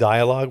lot of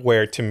dialogue,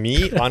 where to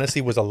me, honestly,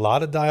 was a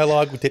lot of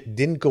dialogue that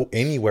didn't go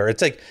anywhere.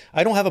 It's like,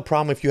 I don't have a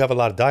problem if you have a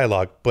lot of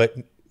dialogue, but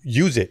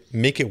use it,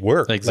 make it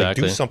work.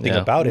 Exactly. Like do something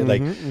about it.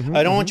 Like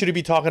I don't want you to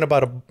be talking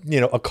about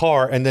a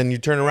car and then you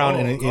turn around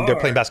and they're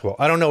playing basketball.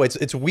 I don't know.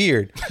 It's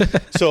weird.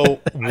 So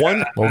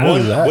one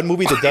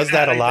movie that does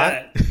that a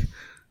lot.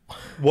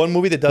 One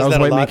movie that does that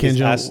a lot is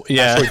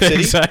Asteroid City.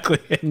 Exactly.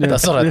 Yeah.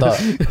 That's what I thought.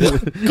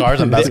 Cars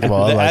and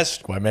basketball.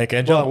 White Man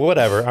Can't Jump. Well,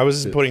 whatever. I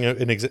was just putting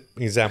an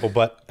example,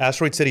 but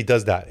Asteroid City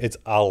does that. It's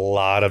a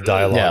lot of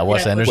dialogue. Yeah,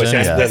 Wes Anderson.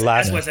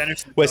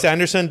 Wes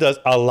Anderson does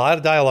a lot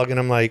of dialogue, and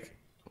I'm like,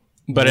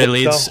 but it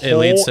leads to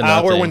nothing.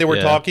 Hour when they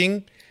were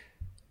talking.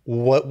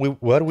 What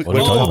are we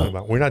talking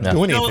about? We're not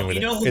doing anything with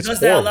it. You know who does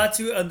that a lot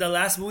too? The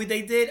last movie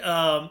they did,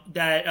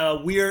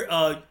 that weird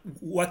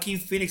Joaquin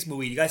Phoenix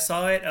movie. You guys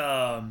saw it?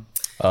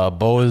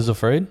 Beau is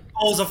Afraid?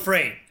 Beau is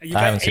Afraid. I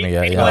haven't seen it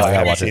yet. I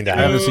haven't seen that.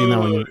 I haven't seen that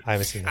one yet. I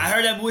haven't seen that. I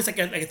heard that movie's like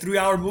a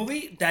 3-hour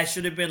movie. That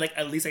should have been like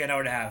at least like an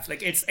hour and a half.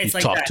 Like it's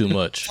like talk that. Too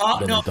much.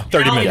 30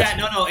 minutes.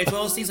 No. It's one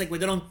of those things like where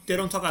they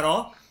don't talk at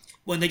all.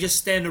 When they just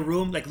stand in a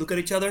room, like look at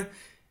each other.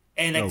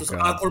 And like those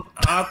awkward,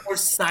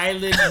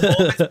 silent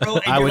moments, bro.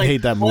 And I would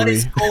hate that movie. What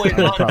is going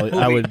on?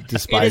 I would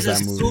despise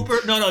that movie.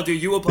 No,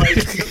 dude, you will probably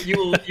you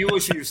will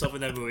shoot yourself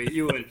in that movie.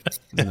 You would.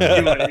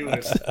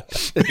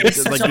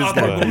 It's such an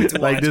awkward movie to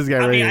watch. Like this guy.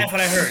 I mean, that's what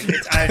I heard.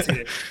 I've seen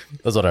it.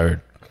 That's what I heard.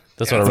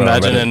 That's what I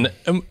read.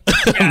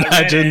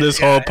 Imagine this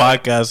whole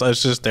podcast.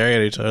 Us just staring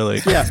at each other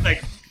like,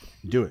 like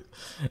do it.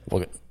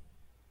 Okay.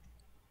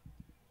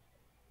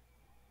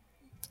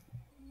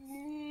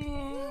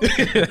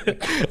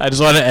 I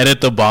just want to edit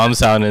the bomb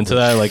sound into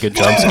that, like a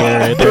jump scare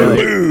right there.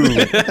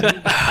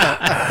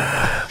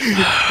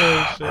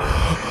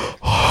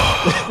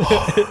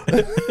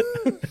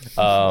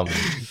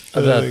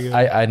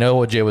 I know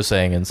what Jay was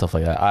saying and stuff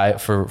like that.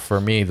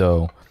 For me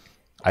though,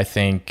 I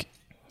think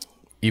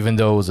even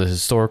though it was a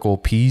historical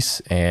piece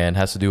and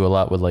has to do a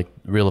lot with like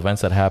real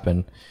events that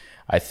happen,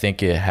 I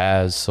think it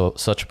has so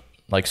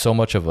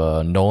much of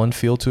a Nolan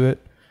feel to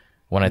it.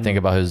 When I think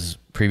about his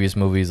previous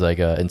movies, like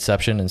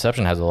Inception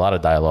has a lot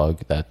of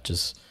dialogue that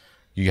just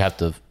you have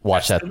to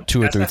watch that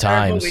 2 or 3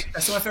 times.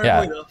 That's my favorite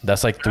movie, though.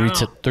 That's like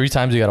three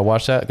times you got to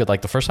watch that. Cause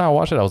like the first time I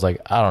watched it, I was like,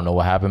 I don't know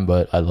what happened,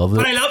 but I love it.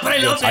 But I love it.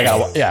 I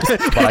gotta watch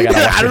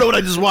I don't know what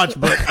I just watched,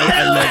 but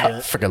I love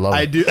it. Freaking love it.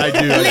 I do. I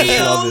just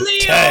love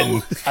it.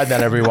 10. I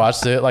then I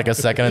rewatched it like a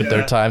second and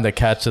third time to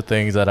catch the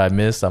things that I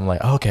missed. I'm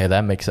like, okay,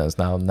 that makes sense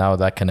now.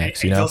 That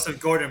connects. You know,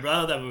 Joseph Gordon, bro, I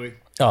love that movie.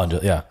 Oh,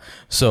 yeah.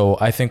 So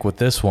I think with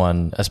this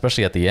one,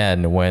 especially at the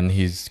end when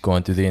he's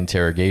going through the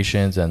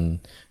interrogations and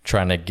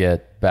trying to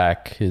get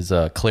back his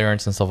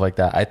clearance and stuff like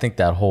that, I think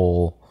that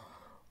whole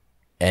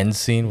end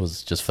scene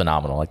was just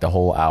phenomenal. Like the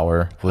whole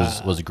hour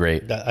was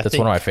great. That's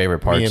one of my favorite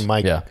parts. Me and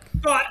Mike, yeah.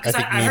 No,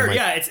 I heard,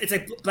 it's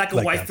like black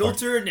and white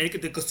filter, and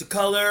it goes to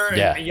color,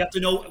 and you have to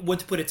know when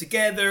to put it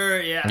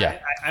together. Yeah.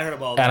 I heard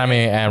about that. And I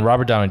mean, and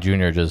Robert Downey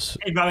Jr. just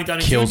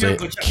kills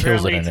it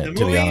in it.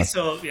 To be honest,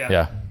 so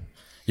yeah.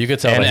 You could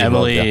tell. And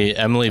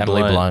Emily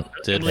Blunt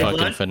did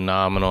fucking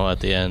phenomenal at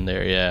the end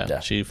there. Yeah.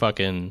 She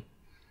fucking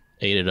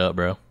ate it up,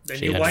 bro.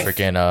 She had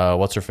freaking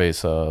what's her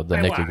face? The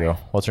Nikki girl.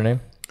 What's her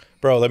name?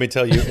 Bro, let me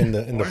tell you, in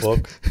the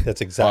book,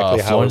 that's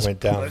exactly how it went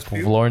down.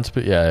 Florence,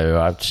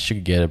 she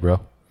could get it,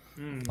 bro.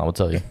 I will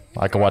tell you.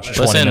 I can watch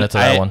 20 minutes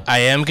of that one. I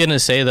am gonna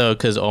say though,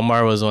 because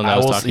Omar was the one that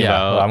was talking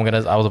about.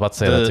 I was about to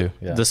say that too.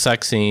 Yeah. The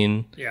sex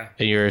scene. Yeah.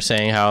 And you're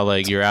saying how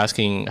like you're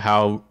asking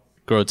how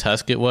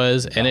grotesque it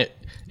was, and it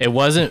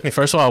wasn't.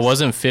 First of all, it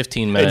wasn't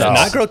 15 minutes. It's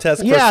not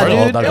grotesque. Yeah,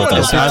 dude. Not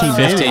grotesque.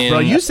 15 bro.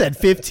 You said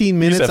 15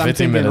 minutes. You said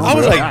 15 minutes. I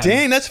was like,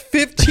 dang, that's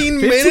 15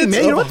 minutes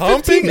of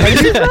humping. Are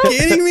you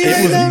kidding me?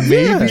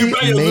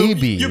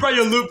 Maybe. You brought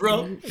your loop,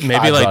 bro.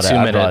 Maybe like 2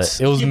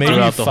 minutes. It was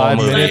maybe 5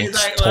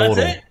 minutes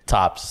total.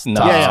 Tops.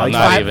 No,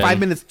 like 5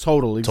 minutes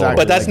total. Exactly.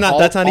 But that's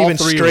not even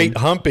straight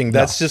humping.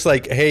 That's just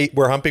like, hey,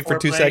 we're humping for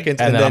 2 seconds,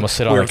 and then I'm gonna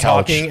sit on the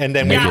couch, and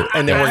then we're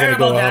gonna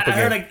go hump again.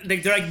 I heard like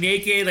they're like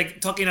naked,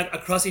 like talking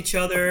across each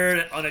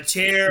other on a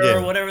chair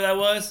or whatever that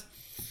was.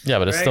 Yeah,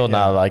 but it's still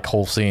not like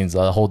whole scenes,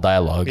 whole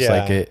dialogue. It's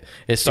like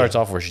it starts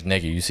off where she's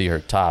naked. You see her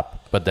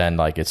top, but then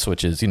like it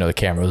switches. The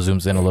camera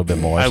zooms in a little bit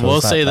more. I will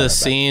say the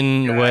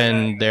scene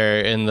when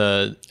they're in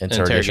the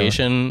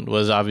interrogation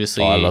was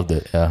obviously. Oh, I loved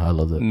it. Yeah, I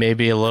loved it.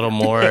 Maybe a little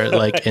more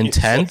like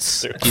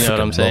intense. You know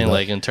what I'm saying?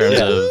 Like in terms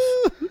of.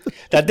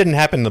 That didn't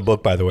happen in the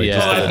book, by the way. Yeah,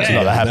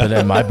 no, that happened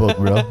in my book,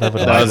 bro.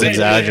 That was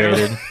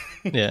exaggerated.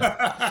 Yeah,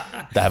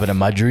 that happened in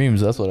my dreams.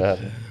 That's what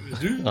happened.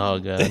 Oh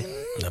god.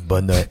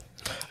 But no.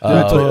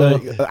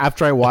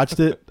 After I watched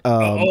it,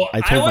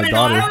 I told my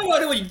daughter. I don't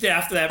know what you did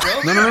after that, bro.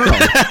 No.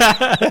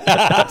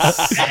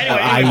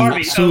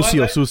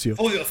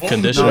 Sucio.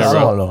 Conditioner,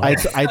 bro.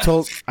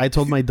 I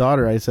told my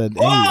daughter. I said,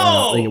 "Hey,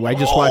 I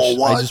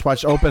just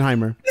watched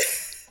Oppenheimer."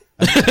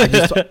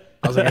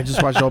 I was like, I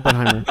just watched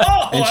Oppenheimer,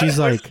 and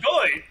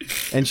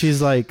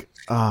she's like,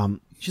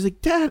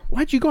 Dad,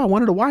 why'd you go? I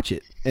wanted to watch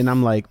it, and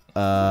I'm like,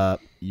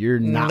 you're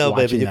not. No,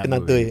 watching baby, you that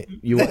cannot movie. do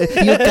it.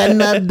 You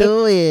cannot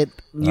do it.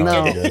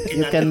 No,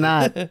 you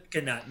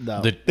cannot.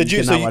 No. Did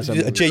you?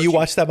 So Jay, you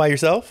watched that by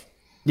yourself?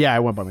 Yeah, I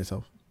went by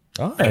myself.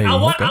 Oh, I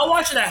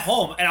watched it at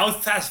home, and I would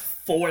fast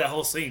forward that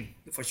whole scene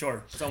for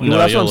sure. That's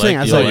what I'm saying.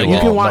 I said you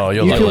can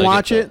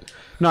watch it.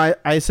 No,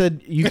 I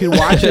said you can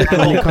watch it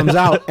when it comes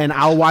out, and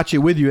I'll watch it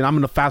with you, and I'm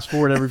gonna fast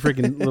forward every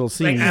freaking little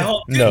scene.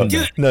 No.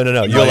 They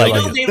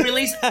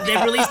released a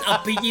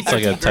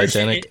PG-13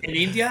 version in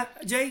India,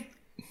 Jay.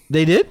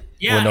 They did?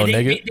 Yeah,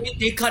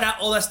 they cut out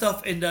all that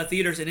stuff in the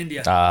theaters in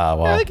India.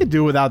 Well. Yeah, they can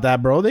do without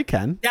that, bro. They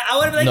can. Yeah, I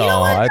would have been like,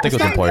 no, I think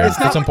it's important.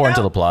 It's important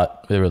to the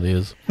plot. It really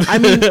is. I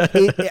mean,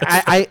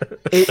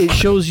 it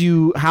shows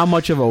you how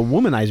much of a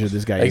womanizer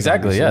this guy is.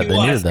 Exactly. Yeah, they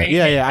needed that.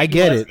 Yeah, I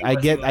get it. I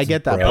get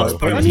that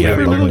part. I mean,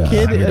 for a little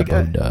kid,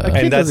 a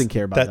kid doesn't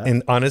care about that.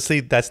 And honestly,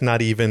 that's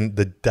not even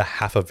the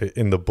half of it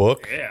in the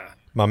book. Yeah.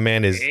 My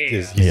man is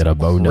crazy.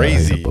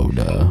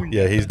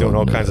 Yeah, he's doing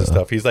all kinds of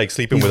stuff. He's like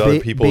sleeping with other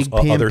people's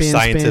other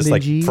scientists,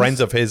 like friends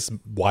of his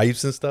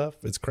wives and stuff.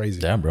 It's crazy.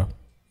 Damn, bro.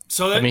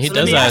 So he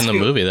does that in the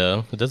movie,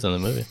 though. It does in the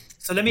movie.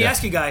 So let me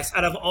ask you guys: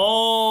 out of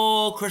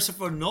all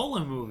Christopher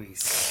Nolan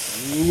movies,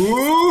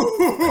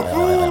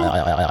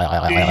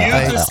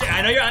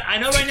 I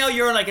know right now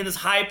you're like in this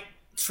hype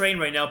train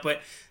right now, but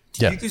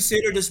do you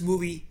consider this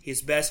movie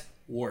his best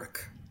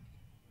work?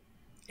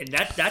 And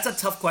that's a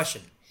tough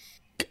question.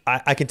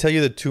 I can tell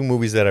you the 2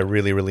 movies that I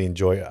really, really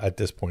enjoy at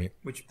this point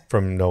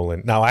from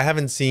Nolan. Now, I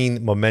havenn't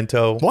seen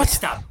Memento. What?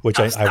 Stop. Which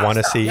I want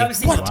to see.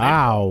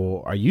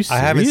 Wow. Are you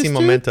serious, I haven't seen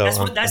Memento. That's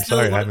one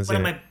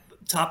of my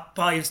top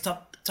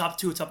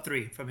 2, top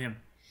 3 from him.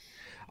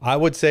 I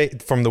would say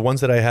from the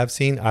ones that I have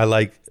seen, I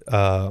like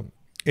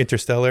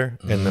Interstellar,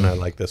 and then I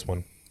like this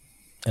one.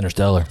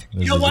 Interstellar.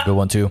 This is a good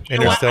one, too.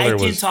 Interstellar I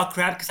didn't talk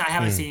crap because I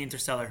haven't seen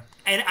Interstellar.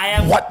 And I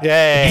am what?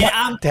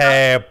 I'm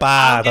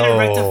gonna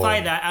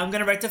rectify that. I'm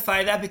gonna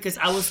rectify that because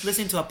I was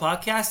listening to a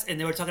podcast and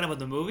they were talking about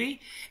the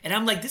movie, and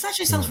I'm like, this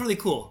actually sounds really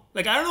cool.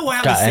 Like I don't know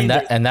why I'm saying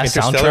that. And that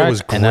soundtrack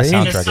was great. The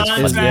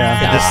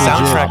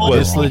soundtrack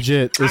was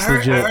legit. It's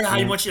legit. I heard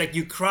how much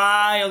you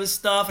cry, all this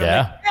stuff. And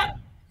yeah.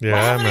 Why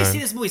haven't I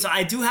seen this movie? So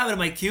I do have it in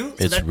my queue.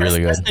 So it's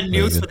really good. That's the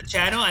news for the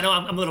channel. I know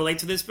I'm a little late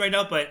to this right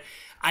now, but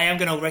I am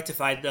gonna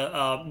rectify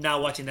the now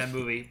watching that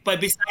movie.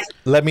 But besides,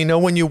 let me know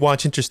when you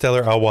watch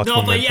Interstellar. I'll watch.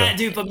 No, but yeah,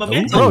 dude. But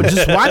Memento, bro,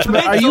 just watch.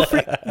 Are you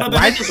free?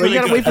 You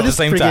gotta wait for this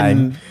same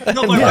time.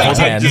 No, but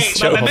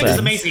Memento's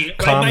amazing.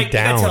 Calm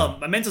down.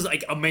 Memento's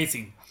like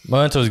amazing.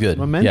 Memento's good.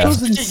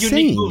 Memento's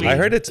insane. I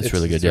heard it's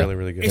really good. It's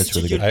really good. It's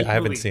really good. I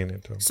haven't seen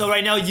it. So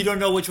right now you don't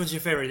know which one's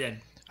your favorite then.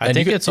 I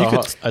think it's like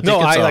I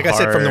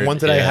said, from the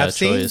ones that I have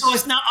seen. So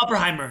it's not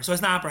Oppenheimer.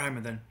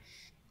 then.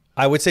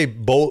 I would say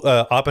both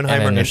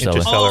Oppenheimer and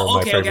Interstellar are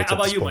my favorites. How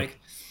about you, Mike?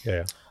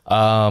 Yeah.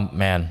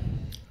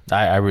 Man,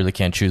 I really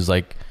can't choose.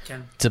 Like,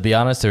 to be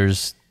honest,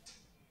 there's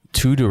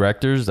 2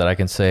 directors that I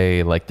can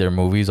say like their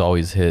movies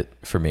always hit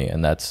for me,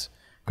 and that's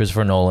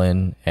Christopher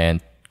Nolan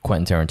and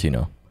Quentin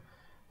Tarantino.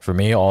 For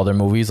me, all their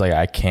movies, like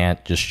I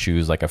can't just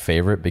choose like a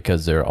favorite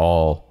because they're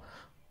all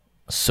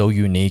so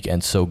unique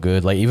and so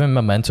good. Like even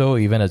Memento,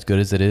 even as good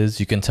as it is,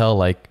 you can tell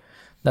like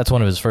that's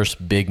one of his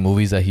first big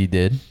movies that he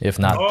did, if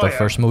not the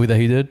first movie that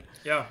he did.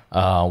 Yeah.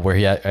 Where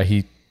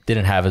he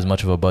didn't have as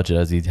much of a budget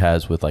as he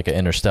has with like an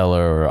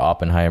Interstellar or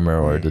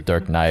Oppenheimer or The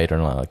Dark Knight or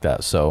anything like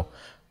that. So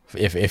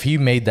if he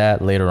made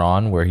that later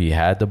on where he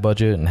had the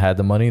budget and had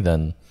the money,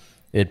 then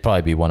it'd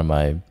probably be one of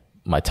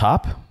my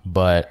top.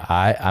 But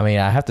I mean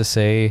I have to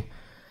say,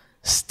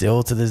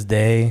 still to this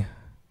day,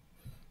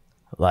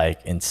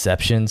 like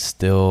Inception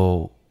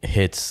still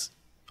hits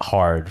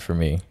hard for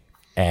me.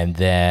 And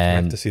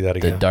then to see that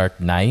again. The Dark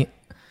Knight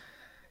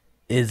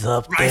is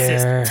up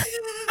there.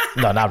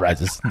 No, not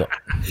Rises. No.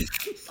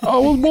 I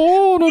was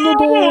born on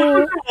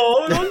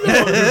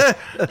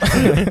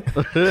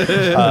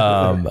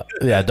the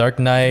yeah, Dark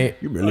Knight,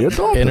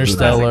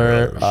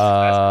 Interstellar,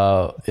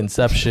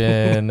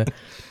 Inception,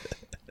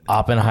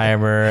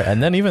 Oppenheimer,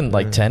 and then even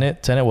like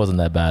Tenet. Tenet wasn't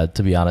that bad,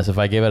 to be honest. If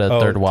I gave it a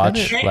third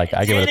watch, Tenet, like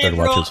I give it a third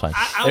watch, it was fine.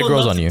 It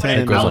grows on you. I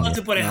It grows would on love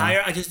you. to put it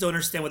higher. I just don't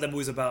understand what that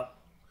movie's about.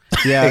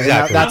 Yeah,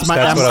 exactly. That's what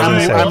I was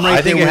gonna say. right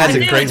I think it has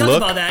a great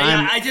look. About that.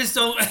 Yeah, I just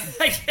don't.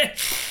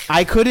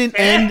 I couldn't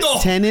end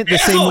Tenet the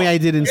same way I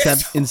did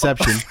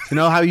Inception. You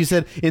know how you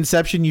said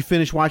Inception, you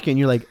finish watching and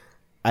you're like,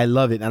 I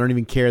love it. I don't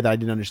even care that I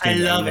didn't understand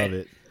it. I love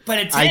it. But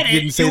in Tenet, I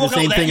didn't say the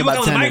same thing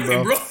about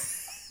Tenet, bro.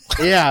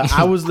 Yeah,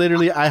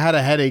 I had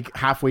a headache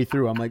halfway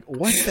through. I'm like,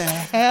 what the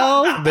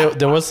hell?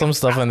 There was some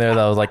stuff in there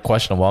that was like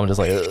questionable. I'm just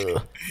like,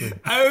 ugh.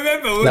 I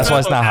remember. That's why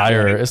it's not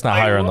higher. It's not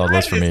higher on the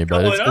list for me,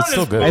 but it's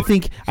still good.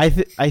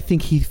 I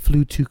think he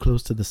flew too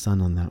close to the sun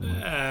on that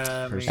one.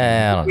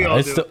 I don't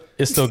know.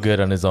 It's still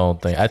good on his own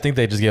thing. I think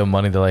they just give him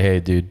money. They're like,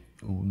 hey, dude,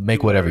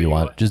 make whatever you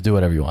want. Just do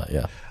whatever you want.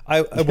 Yeah.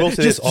 I will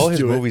say this: all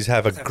his movies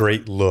have a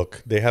great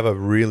look. They have a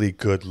really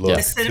good look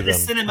to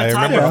them. I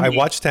remember I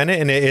watched Tenet,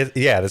 and the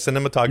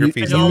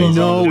cinematography. You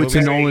know it's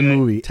a Nolan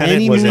movie.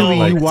 Any movie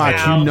you watch,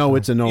 you know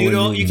it's a Nolan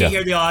movie. You can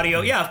hear the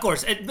audio. Yeah, of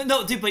course. But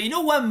no, dude. But you know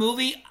what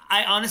movie?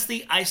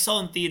 I saw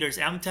in theaters.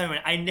 I'm telling you,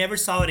 I never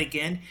saw it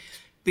again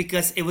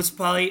because it was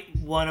probably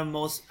one of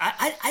most.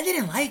 I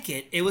didn't like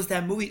it. It was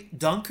that movie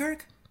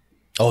Dunkirk.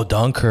 Oh,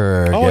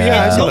 Dunkirk. Oh,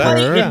 yeah, I saw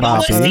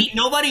that.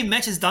 Nobody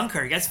mentions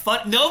Dunkirk. That's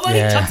fun. Nobody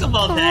talks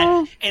about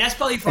that. And that's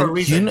probably for a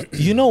reason.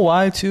 You know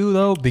why, too,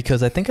 though?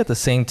 Because I think at the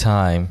same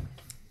time,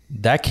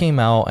 that came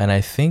out, and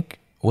I think,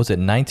 was it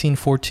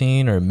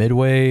 1914 or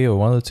Midway or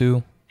one of the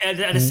two? At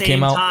the same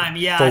time,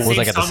 yeah. It was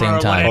like at the same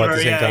time. Oh, at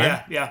the same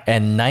time? Yeah.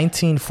 And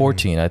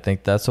 1914, I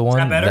think that's the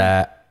one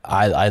that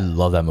I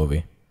love that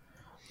movie.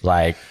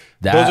 Like,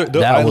 that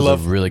was a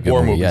really good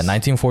movie. Yeah,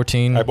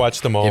 1914. I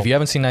watched them all. If you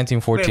haven't seen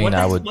 1914, Wait,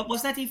 I would.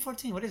 What's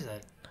 1914? What is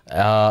that?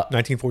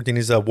 1914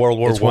 is World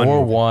War It's World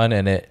War One,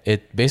 and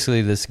it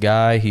basically this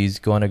guy, he's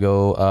going to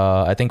go,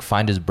 I think,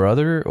 find his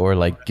brother or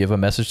like give a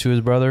message to his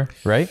brother,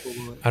 right?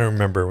 I don't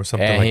remember. It was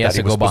something and like he that. has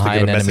to go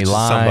behind enemy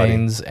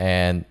lines,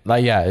 and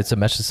like it's a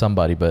message to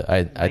somebody, but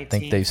I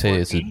think they say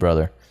it's his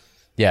brother.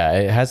 Yeah,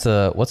 it has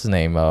what's his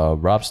name?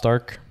 Rob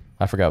Stark.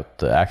 I forgot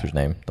the actor's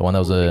name. The one that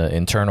was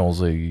Internals.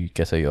 Qué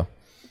sé yo.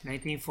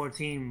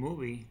 1914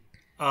 movie.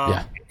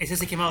 Yeah. It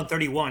says it came out in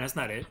 31. That's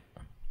not it.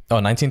 Oh,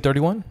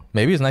 1931?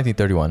 Maybe it's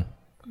 1931.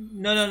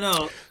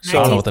 No. So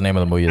I don't know what the name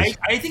of the movie is.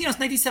 Are you thinking it was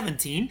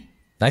 1917?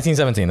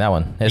 1917, that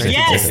one.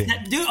 Yes,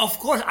 dude. Of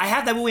course, I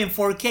have that movie in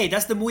 4K.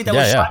 That's the movie that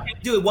was shot,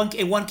 dude,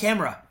 in one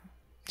camera.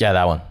 Yeah,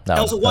 that one. That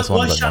was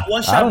one shot.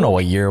 I don't know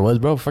what year it was,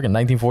 bro. Fucking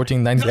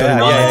 1914,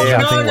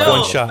 1931. No.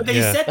 One shot. Okay,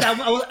 you said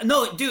that.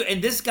 No, dude.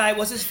 And this guy,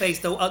 what's his face?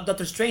 Though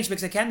Doctor Strange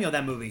makes a cameo in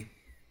that movie.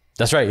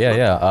 That's right.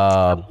 Yeah.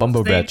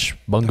 Bungerbatch.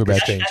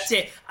 That's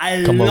it. I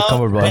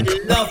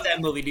love that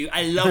movie, dude.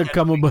 I love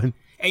that movie.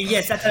 And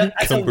yes,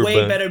 that's a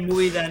way better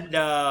movie than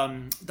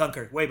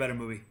Dunkirk. Way better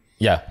movie.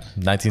 Yeah,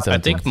 1917. I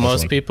think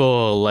most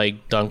people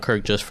like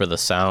Dunkirk just for the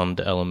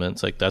sound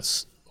elements. Like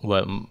that's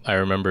what I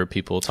remember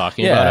people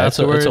talking about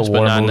afterwards,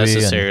 but not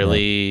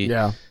necessarily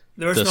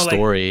the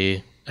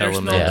story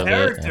element of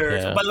it.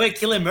 Yeah. By the way,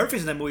 Cillian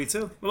Murphy's in that movie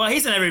too. Well,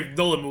 he's in every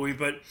Nolan movie,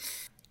 but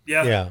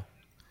yeah.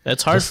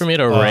 It's hard for me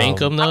to rank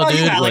them though,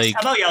 dude. How about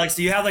you, Alex?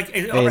 Do you have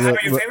your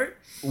favorite?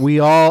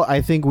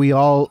 I think we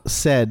all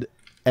said,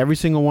 every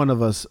single one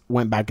of us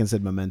went back and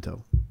said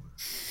Memento.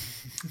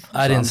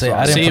 I didn't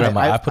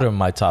put it in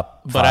my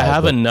top 5. But I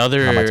have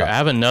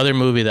another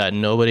movie that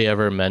nobody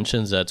ever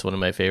mentions that's one of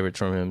my favorites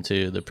from him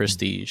too, The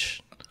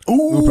Prestige.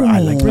 Ooh, I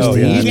like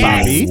Prestige,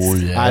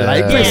 Bobby. I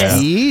like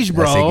Prestige,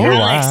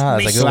 bro.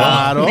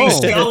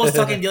 Michelle was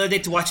talking the other day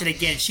to watch it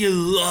again. She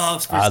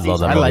loves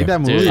Prestige. I like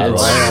that movie.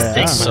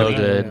 It's so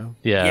good.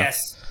 Yeah.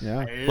 Yes.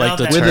 Yeah, like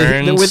the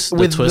turns, with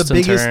the twist the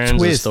biggest and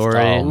turns, twist. the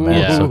story.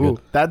 So good.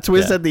 That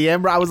twist at the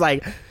end, bro. I was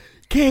like,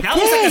 that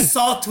was like a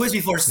Saw twist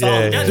before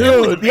Saw.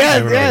 Dude,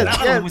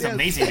 that was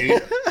amazing,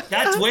 dude.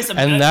 That twist,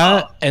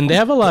 and they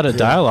have a lot of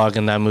dialogue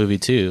in that movie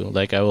too.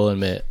 Like I will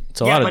admit, It's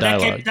a lot of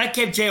dialogue. That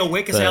kept Jay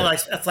awake because it had like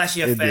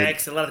flashy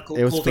effects, a lot of cool.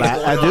 It was cool flat.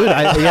 things. Dude,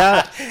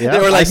 yeah. They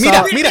were like, mira.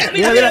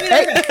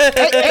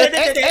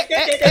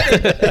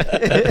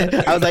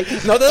 I was like,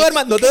 no te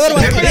duermas.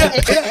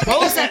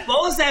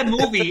 What was that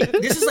movie?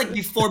 This is like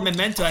before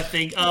Memento, I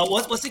think.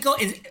 What's it called?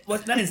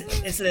 Not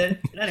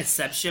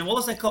Inception. What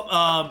was that called?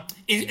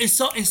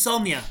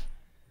 Insomnia.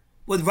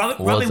 With Robin.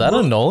 Was that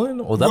a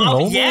Nolan? Was that a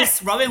Nolan?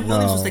 Yes, Robin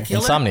Williams was the killer.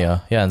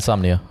 Insomnia. Yeah,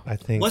 Insomnia. I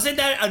think. Wasn't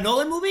that a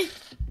Nolan movie?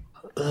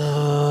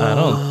 I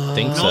don't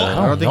think so. I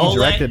don't think he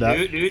directed that.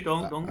 Dude,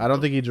 don't. I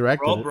don't think he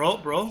directed it.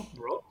 Bro.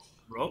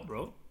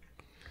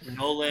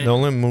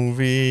 Nolan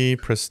movie,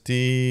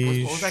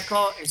 Prestige. What was that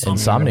called?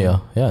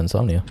 Insomnia. Yeah,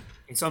 Insomnia.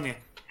 Insomnia.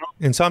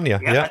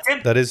 Yeah, that's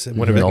him. that is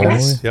one of it. Nolan?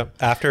 Yep.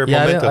 After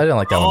Yeah, I Memento. didn't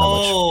like that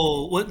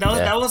one that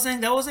much.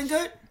 That wasn't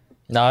good.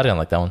 No, I didn't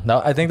like that one.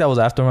 No, I think that was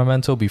after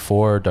Memento,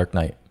 before Dark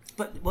Knight.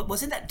 But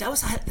wasn't that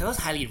was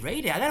highly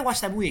rated? I gotta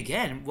watch that movie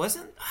again. I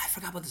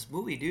forgot about this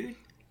movie, dude.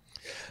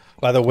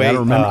 By the way, I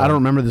don't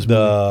remember this movie.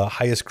 The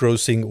highest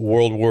grossing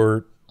World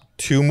War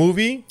II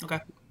movie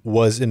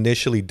was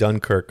initially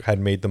Dunkirk, had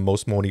made the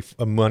most money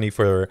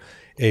for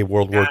a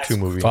World War II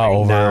movie.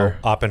 Wow, now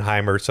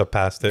Oppenheimer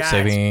surpassed it.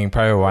 Saving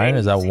Private Ryan,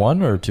 is that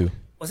 1 or 2?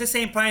 Was it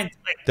St. Brian?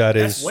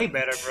 That's way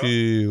better, bro.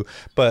 2.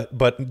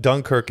 But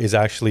Dunkirk is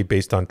actually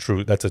based on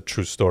that's a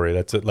true story.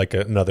 That's like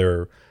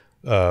another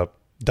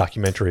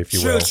documentary, if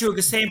you will. True.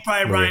 Because St.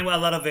 Ryan, well,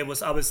 a lot of it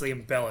was obviously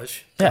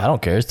embellished. Yeah, I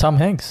don't care. It's Tom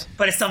Hanks.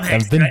 But it's Tom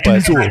Hanks. And Vin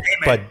Diesel.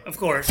 But of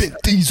course. Vin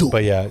Diesel.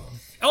 But yeah.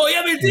 Oh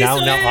yeah, Vin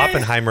Diesel. Now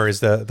Oppenheimer is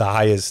the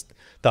highest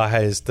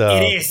grossing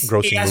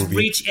movie. It has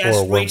reached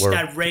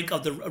that rank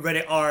of the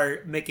rated R,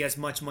 making as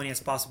much money as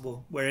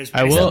possible. Whereas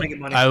I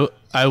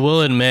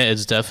will admit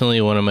it's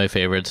definitely one of my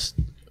favorites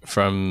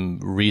from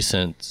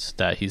recent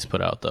that he's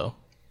put out though.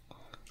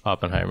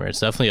 Oppenheimer.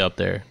 It's definitely up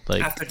there.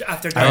 Like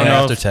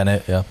after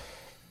Tenet, yeah.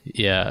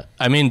 Yeah.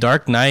 I mean,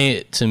 Dark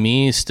Knight to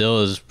me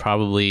still is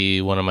probably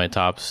one of my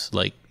top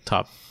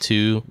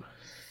 2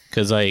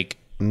 cuz like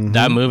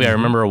that movie, I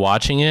remember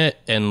watching it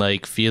and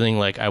like feeling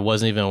like I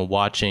wasn't even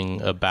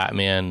watching a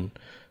Batman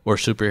or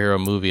superhero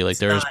movie. Like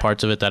there was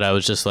parts of it that I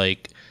was just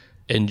like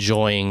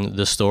enjoying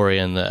the story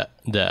and the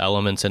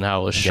elements and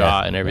how it was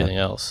shot and everything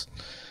else.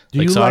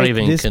 Do you like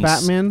this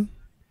Batman?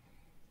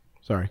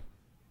 Sorry.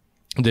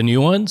 The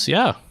new ones?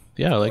 Yeah.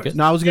 Yeah, I like it.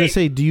 No, I was gonna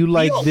say, do you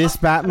like this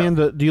Batman?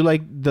 Do you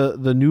like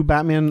the new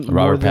Batman?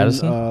 Robert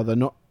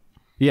Pattinson?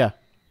 Yeah.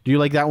 Do you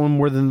like that one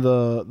more than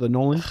the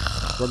Nolan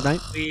Dark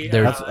Knight?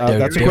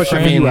 That's a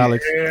question for you,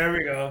 Alex. There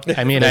we go.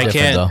 I mean, I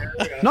can't.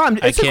 No,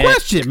 it's a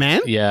question,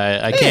 man.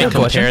 Yeah, I can't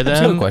compare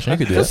them. It's a question. You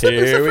could do it. It's a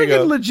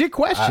freaking legit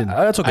question.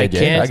 That's okay.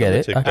 I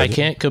get it. I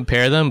can't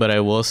compare them, but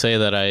I will say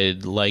that I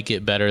like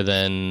it better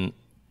than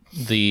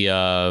the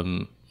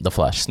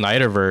Flash,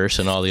 Snyderverse,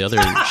 and all the other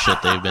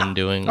shit they've been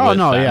doing. Oh with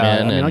no, Batman.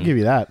 Yeah. I mean, I'll give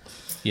you that.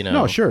 You know,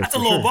 no, sure. That's a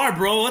low bar,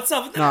 bro. What's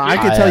up with that? No, I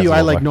can tell you,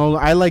 I like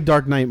Nolan. I like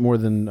Dark Knight more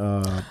than.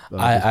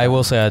 I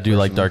will say I do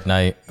like Dark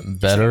Knight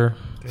better,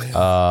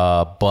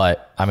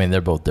 but I mean they're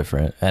both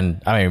different,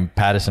 and I mean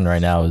Pattinson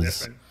right now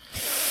is.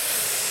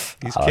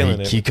 He's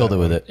killing it. He killed it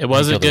with it. It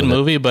was a good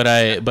movie, but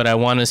I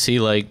want to see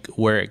like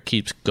where it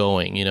keeps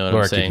going. You know what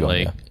I'm saying?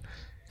 Like,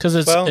 because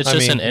it's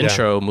just an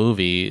intro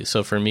movie.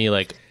 So for me,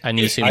 like I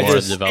need to see more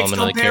of the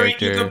development of the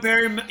character.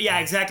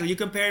 Exactly. You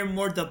compare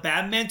more the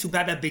Batman to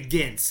Batman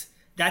Begins.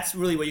 That's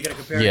really what you got to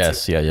compare it to.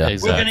 Yes, yeah.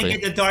 Exactly. We're going to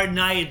get the Dark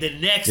Knight the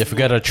next If we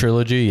got a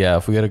trilogy,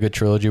 if we got a good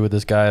trilogy with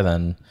this guy,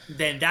 then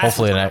that's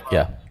hopefully, then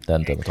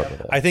we'll talk about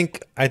that. I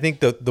think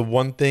the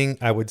one thing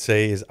I would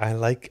say is I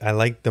like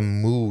the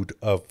mood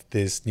of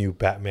this new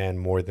Batman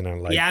more than I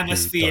like the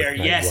atmosphere.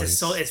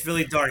 Yes, it's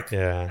really dark.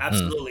 Yeah,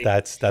 absolutely.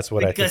 That's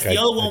what I think. Because the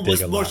other one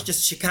was more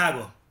just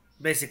Chicago,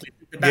 basically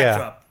the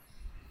backdrop.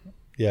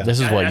 Yeah. This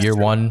is what year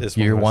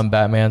one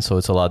Batman, so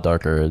it's a lot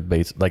darker.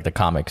 Based like the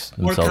comics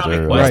themselves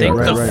are. Well, I think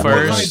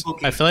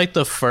I feel like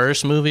the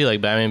first movie,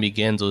 like Batman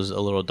Begins, was a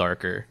little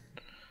darker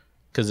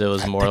because it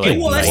was more like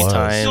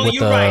nighttime with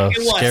the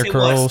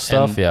Scarecrow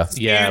stuff.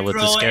 Yeah, with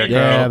the Scarecrow.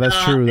 Yeah,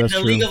 that's true. That's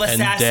true. The League of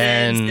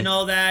Assassins and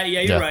all that.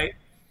 Yeah, you're right.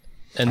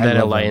 And then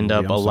it lightened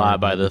up a lot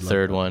by the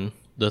third one.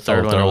 The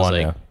third one was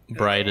like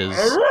bright as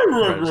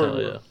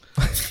hell. Yeah.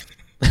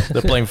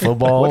 They're playing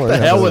football. What the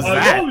hell was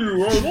that?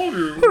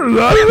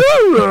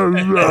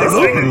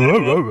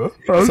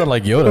 Sound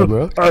like Yoda,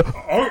 bro.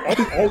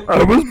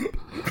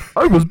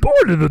 I was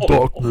born in the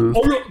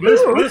darkness.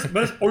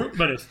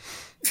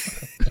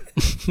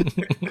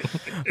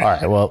 All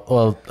right.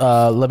 Well.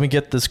 Let me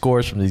get the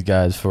scores from these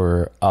guys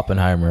for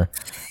Oppenheimer.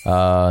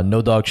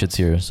 No dog shits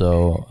here.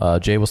 So,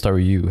 Jay, we'll start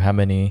with you. How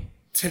many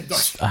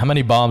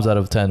bombs out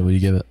of 10 would you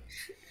give it?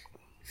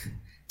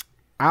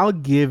 I'll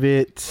give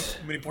it.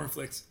 How many porn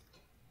flicks?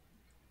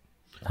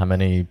 How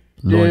many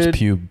Lawrence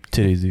pube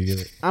titties do you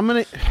give it? I'm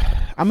gonna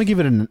give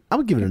it a 9.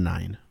 I'll give it a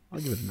 9.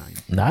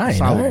 9.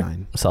 Solid right.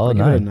 9. Solid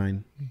 9. Give it a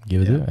 9.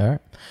 Give it to it. All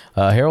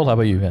right. Harold, how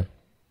about you, man?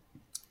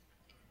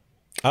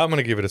 I'm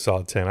gonna give it a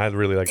solid 10. I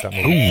really like that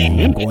movie.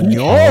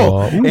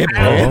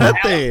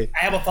 I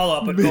have a follow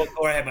up, but go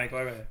ahead, Mike. Go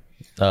ahead.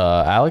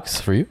 Alex,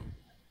 for you?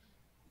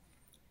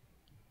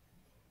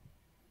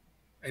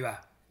 Ahí va.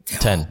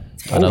 10.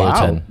 Another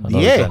wow. 10. Another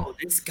Yeah. 10. Oh,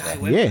 this guy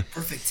went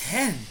perfect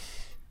 10.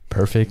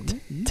 Perfect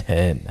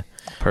 10.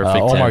 Perfect.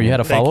 Omar, 10. you had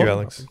a Thank you, follow-up?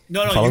 Alex.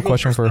 No, Follow-up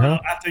question for her?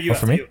 After you. Or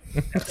for me?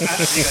 After you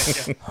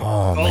guys, yeah.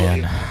 Oh,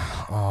 man.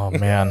 Oh,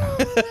 man.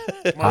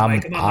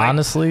 I'm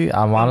honestly,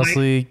 I'm gonna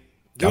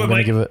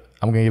give it a 10.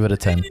 I'm gonna give it a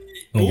 10.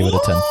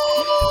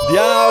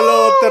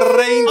 Diablo,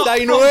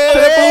 39 puntos.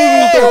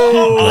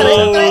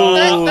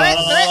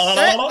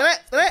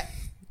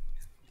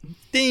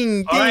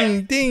 Ding,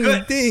 ding, ding,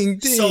 ding,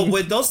 ding. So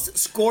with those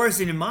scores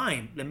in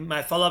mind,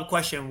 my follow-up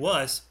question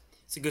was,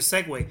 it's a good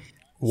segue.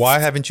 Why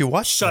haven't you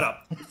watched? Shut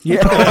up.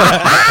 Yeah.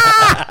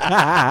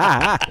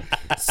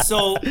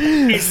 So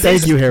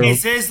Thank you, Harold.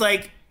 is this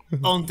like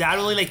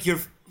undoubtedly like your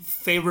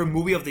favorite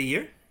movie of the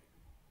year?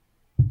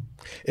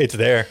 It's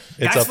there.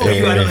 It's That's up for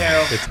there. you, I know,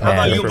 Harold. It's How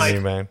about up you, there for Mike? me,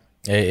 man.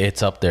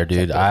 It's up there,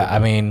 dude. I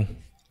mean,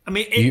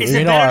 is you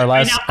it know better, our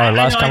last I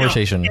know.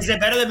 conversation. Is it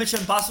better than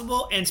Mission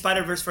Impossible and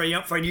Spider-Verse for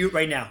you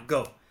right now?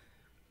 Go.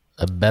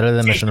 Better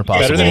than Mission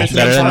Impossible. Better than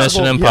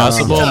Mission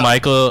Impossible.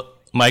 Yeah.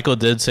 Michael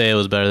did say it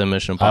was better than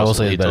Mission Impossible. I will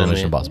say it's He better than told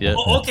Mission me. Impossible. Yeah.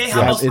 Oh, okay,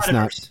 how about it's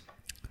not. Spider-Verse?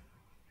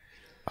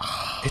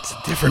 It's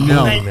a different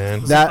No. movie,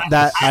 man.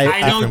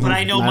 I know, but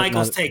I know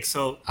Michael's take,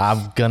 so.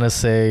 I'm gonna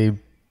say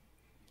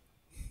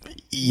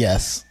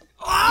yes.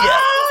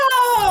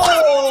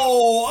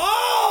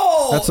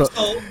 That's a-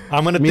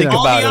 I'm gonna Mira. think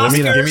about it. All the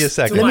Give me a Oscars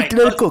second. to Let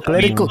Mike. it cook.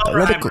 Let it cook.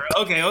 Let it cook.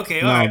 Okay, all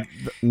right.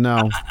 No.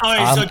 All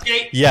right, so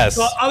Jay. Yes,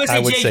 so obviously, I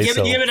would Jay, say give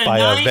so. it a By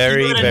 9. a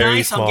very, give it a very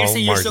 9, so I'm small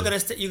guessing you're still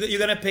margin. you're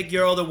gonna pick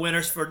your other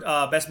winners for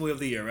best movie of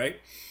the year, right?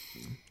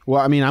 Well,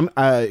 I mean, I'm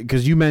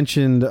because you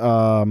mentioned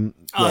Mission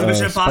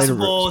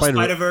Impossible,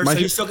 Spider-Verse. So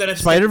you're still gonna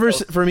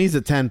Spider-Verse for me is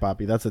a 10,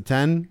 Poppy. That's a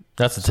 10.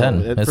 That's a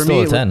 10. So It's for still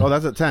me, a 10.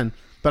 that's a 10.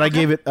 But I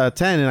gave it a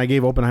 10, and I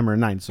gave Oppenheimer a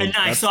 9. So And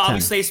 9. that's So 10.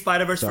 obviously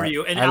Spider-Verse for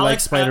you. And I like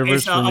Alex,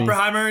 Spider-Verse for me.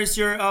 Oppenheimer is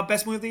your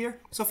best movie of the year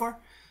so far?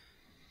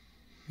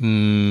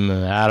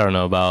 I don't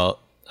know about.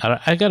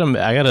 I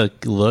gotta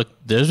look.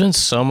 There's been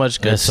so much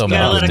good There's so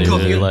stuff, many,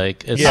 dude. dude.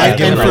 Like, it's Yeah, I've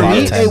given And a for lot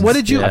me, of hey, 10s. what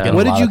did you I've given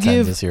what a did lot you of 10s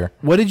give this year?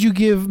 What did you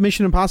give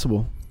Mission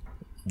Impossible?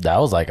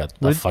 That was like a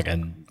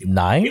fucking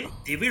 9.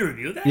 Did we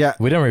review that? Yeah,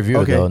 We didn't review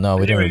Okay. it though. No,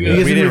 we didn't review You it.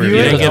 guys didn't review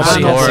it? Because You didn't I give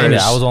hadn't seen it.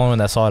 scores. I was the only one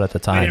that saw it at the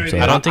time. didn't So.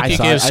 review I don't think I you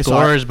saw gave it. I saw it.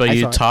 scores, but I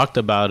you saw it. talked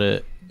about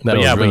it. That But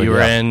was yeah, but really you were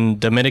good. in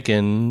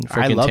Dominican,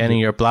 freaking loved tanning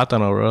it. your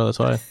plátano, bro. That's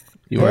why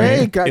you were.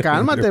 Hey,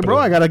 cálmate, bro.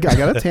 I gotta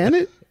tan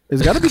it.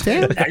 It's gotta be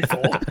tan.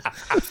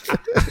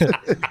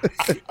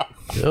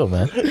 Yo,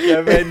 man.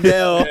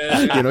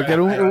 Quiero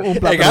que un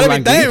plátano Gotta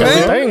be dang,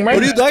 blanquito. man. What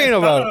are you talking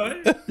about?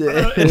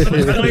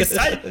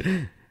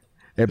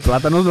 El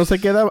plátano no se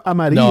queda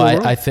amarillo. No,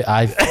 bro.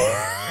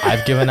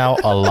 I've given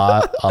out a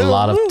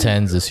lot of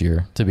 10s this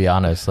year. To be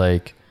honest,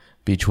 like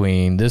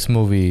between this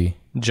movie,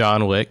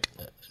 John Wick.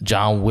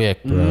 John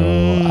Wick, bro,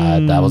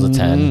 that was a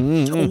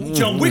 10.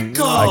 John Wick.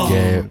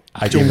 I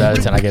gave that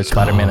a 10. I gave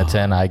Spider-Man a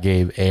 10. I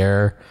gave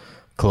Air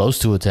close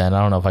to a 10.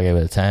 I don't know if I gave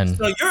it a 10.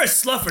 So you're a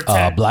slut for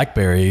 10.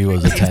 Blackberry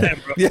was a 10.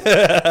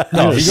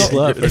 No,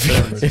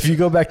 if you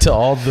go back to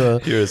all the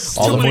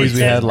movies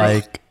we had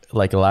like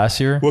last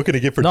year. What could I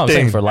get for No, I'm 10?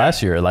 saying for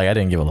last year, like I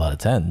didn't give a lot of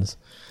 10s.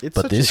 It's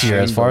But such this a year,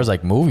 shame, as far though. as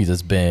like movies,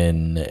 it's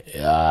been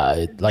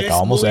like This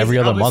almost movie, every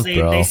other month,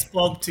 obviously, bro. They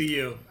spoke to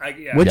you.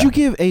 What'd you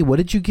give? Hey, what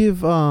did you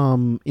give?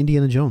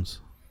 Indiana Jones.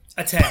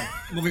 A 10.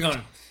 Moving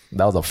on.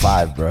 That was a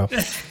 5, bro.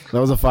 That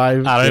was a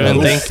 5. I don't even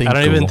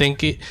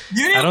think you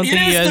guys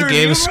review,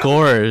 gave bro?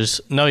 scores.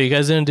 No, you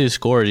guys didn't do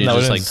scores. You No,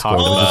 we just didn't like talked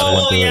score. We just about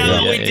went it. through it,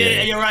 yeah, yeah. we did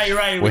it. You're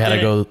right. We had to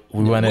go.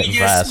 We went in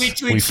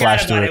fast. We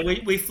flashed through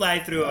it. We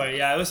flashed through it.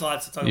 Yeah, it was a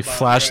lot to talk You about.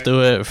 flashed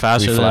through it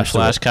faster than flashed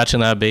through Flash it.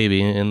 catching that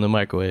baby in the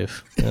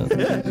microwave.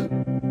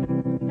 Yeah.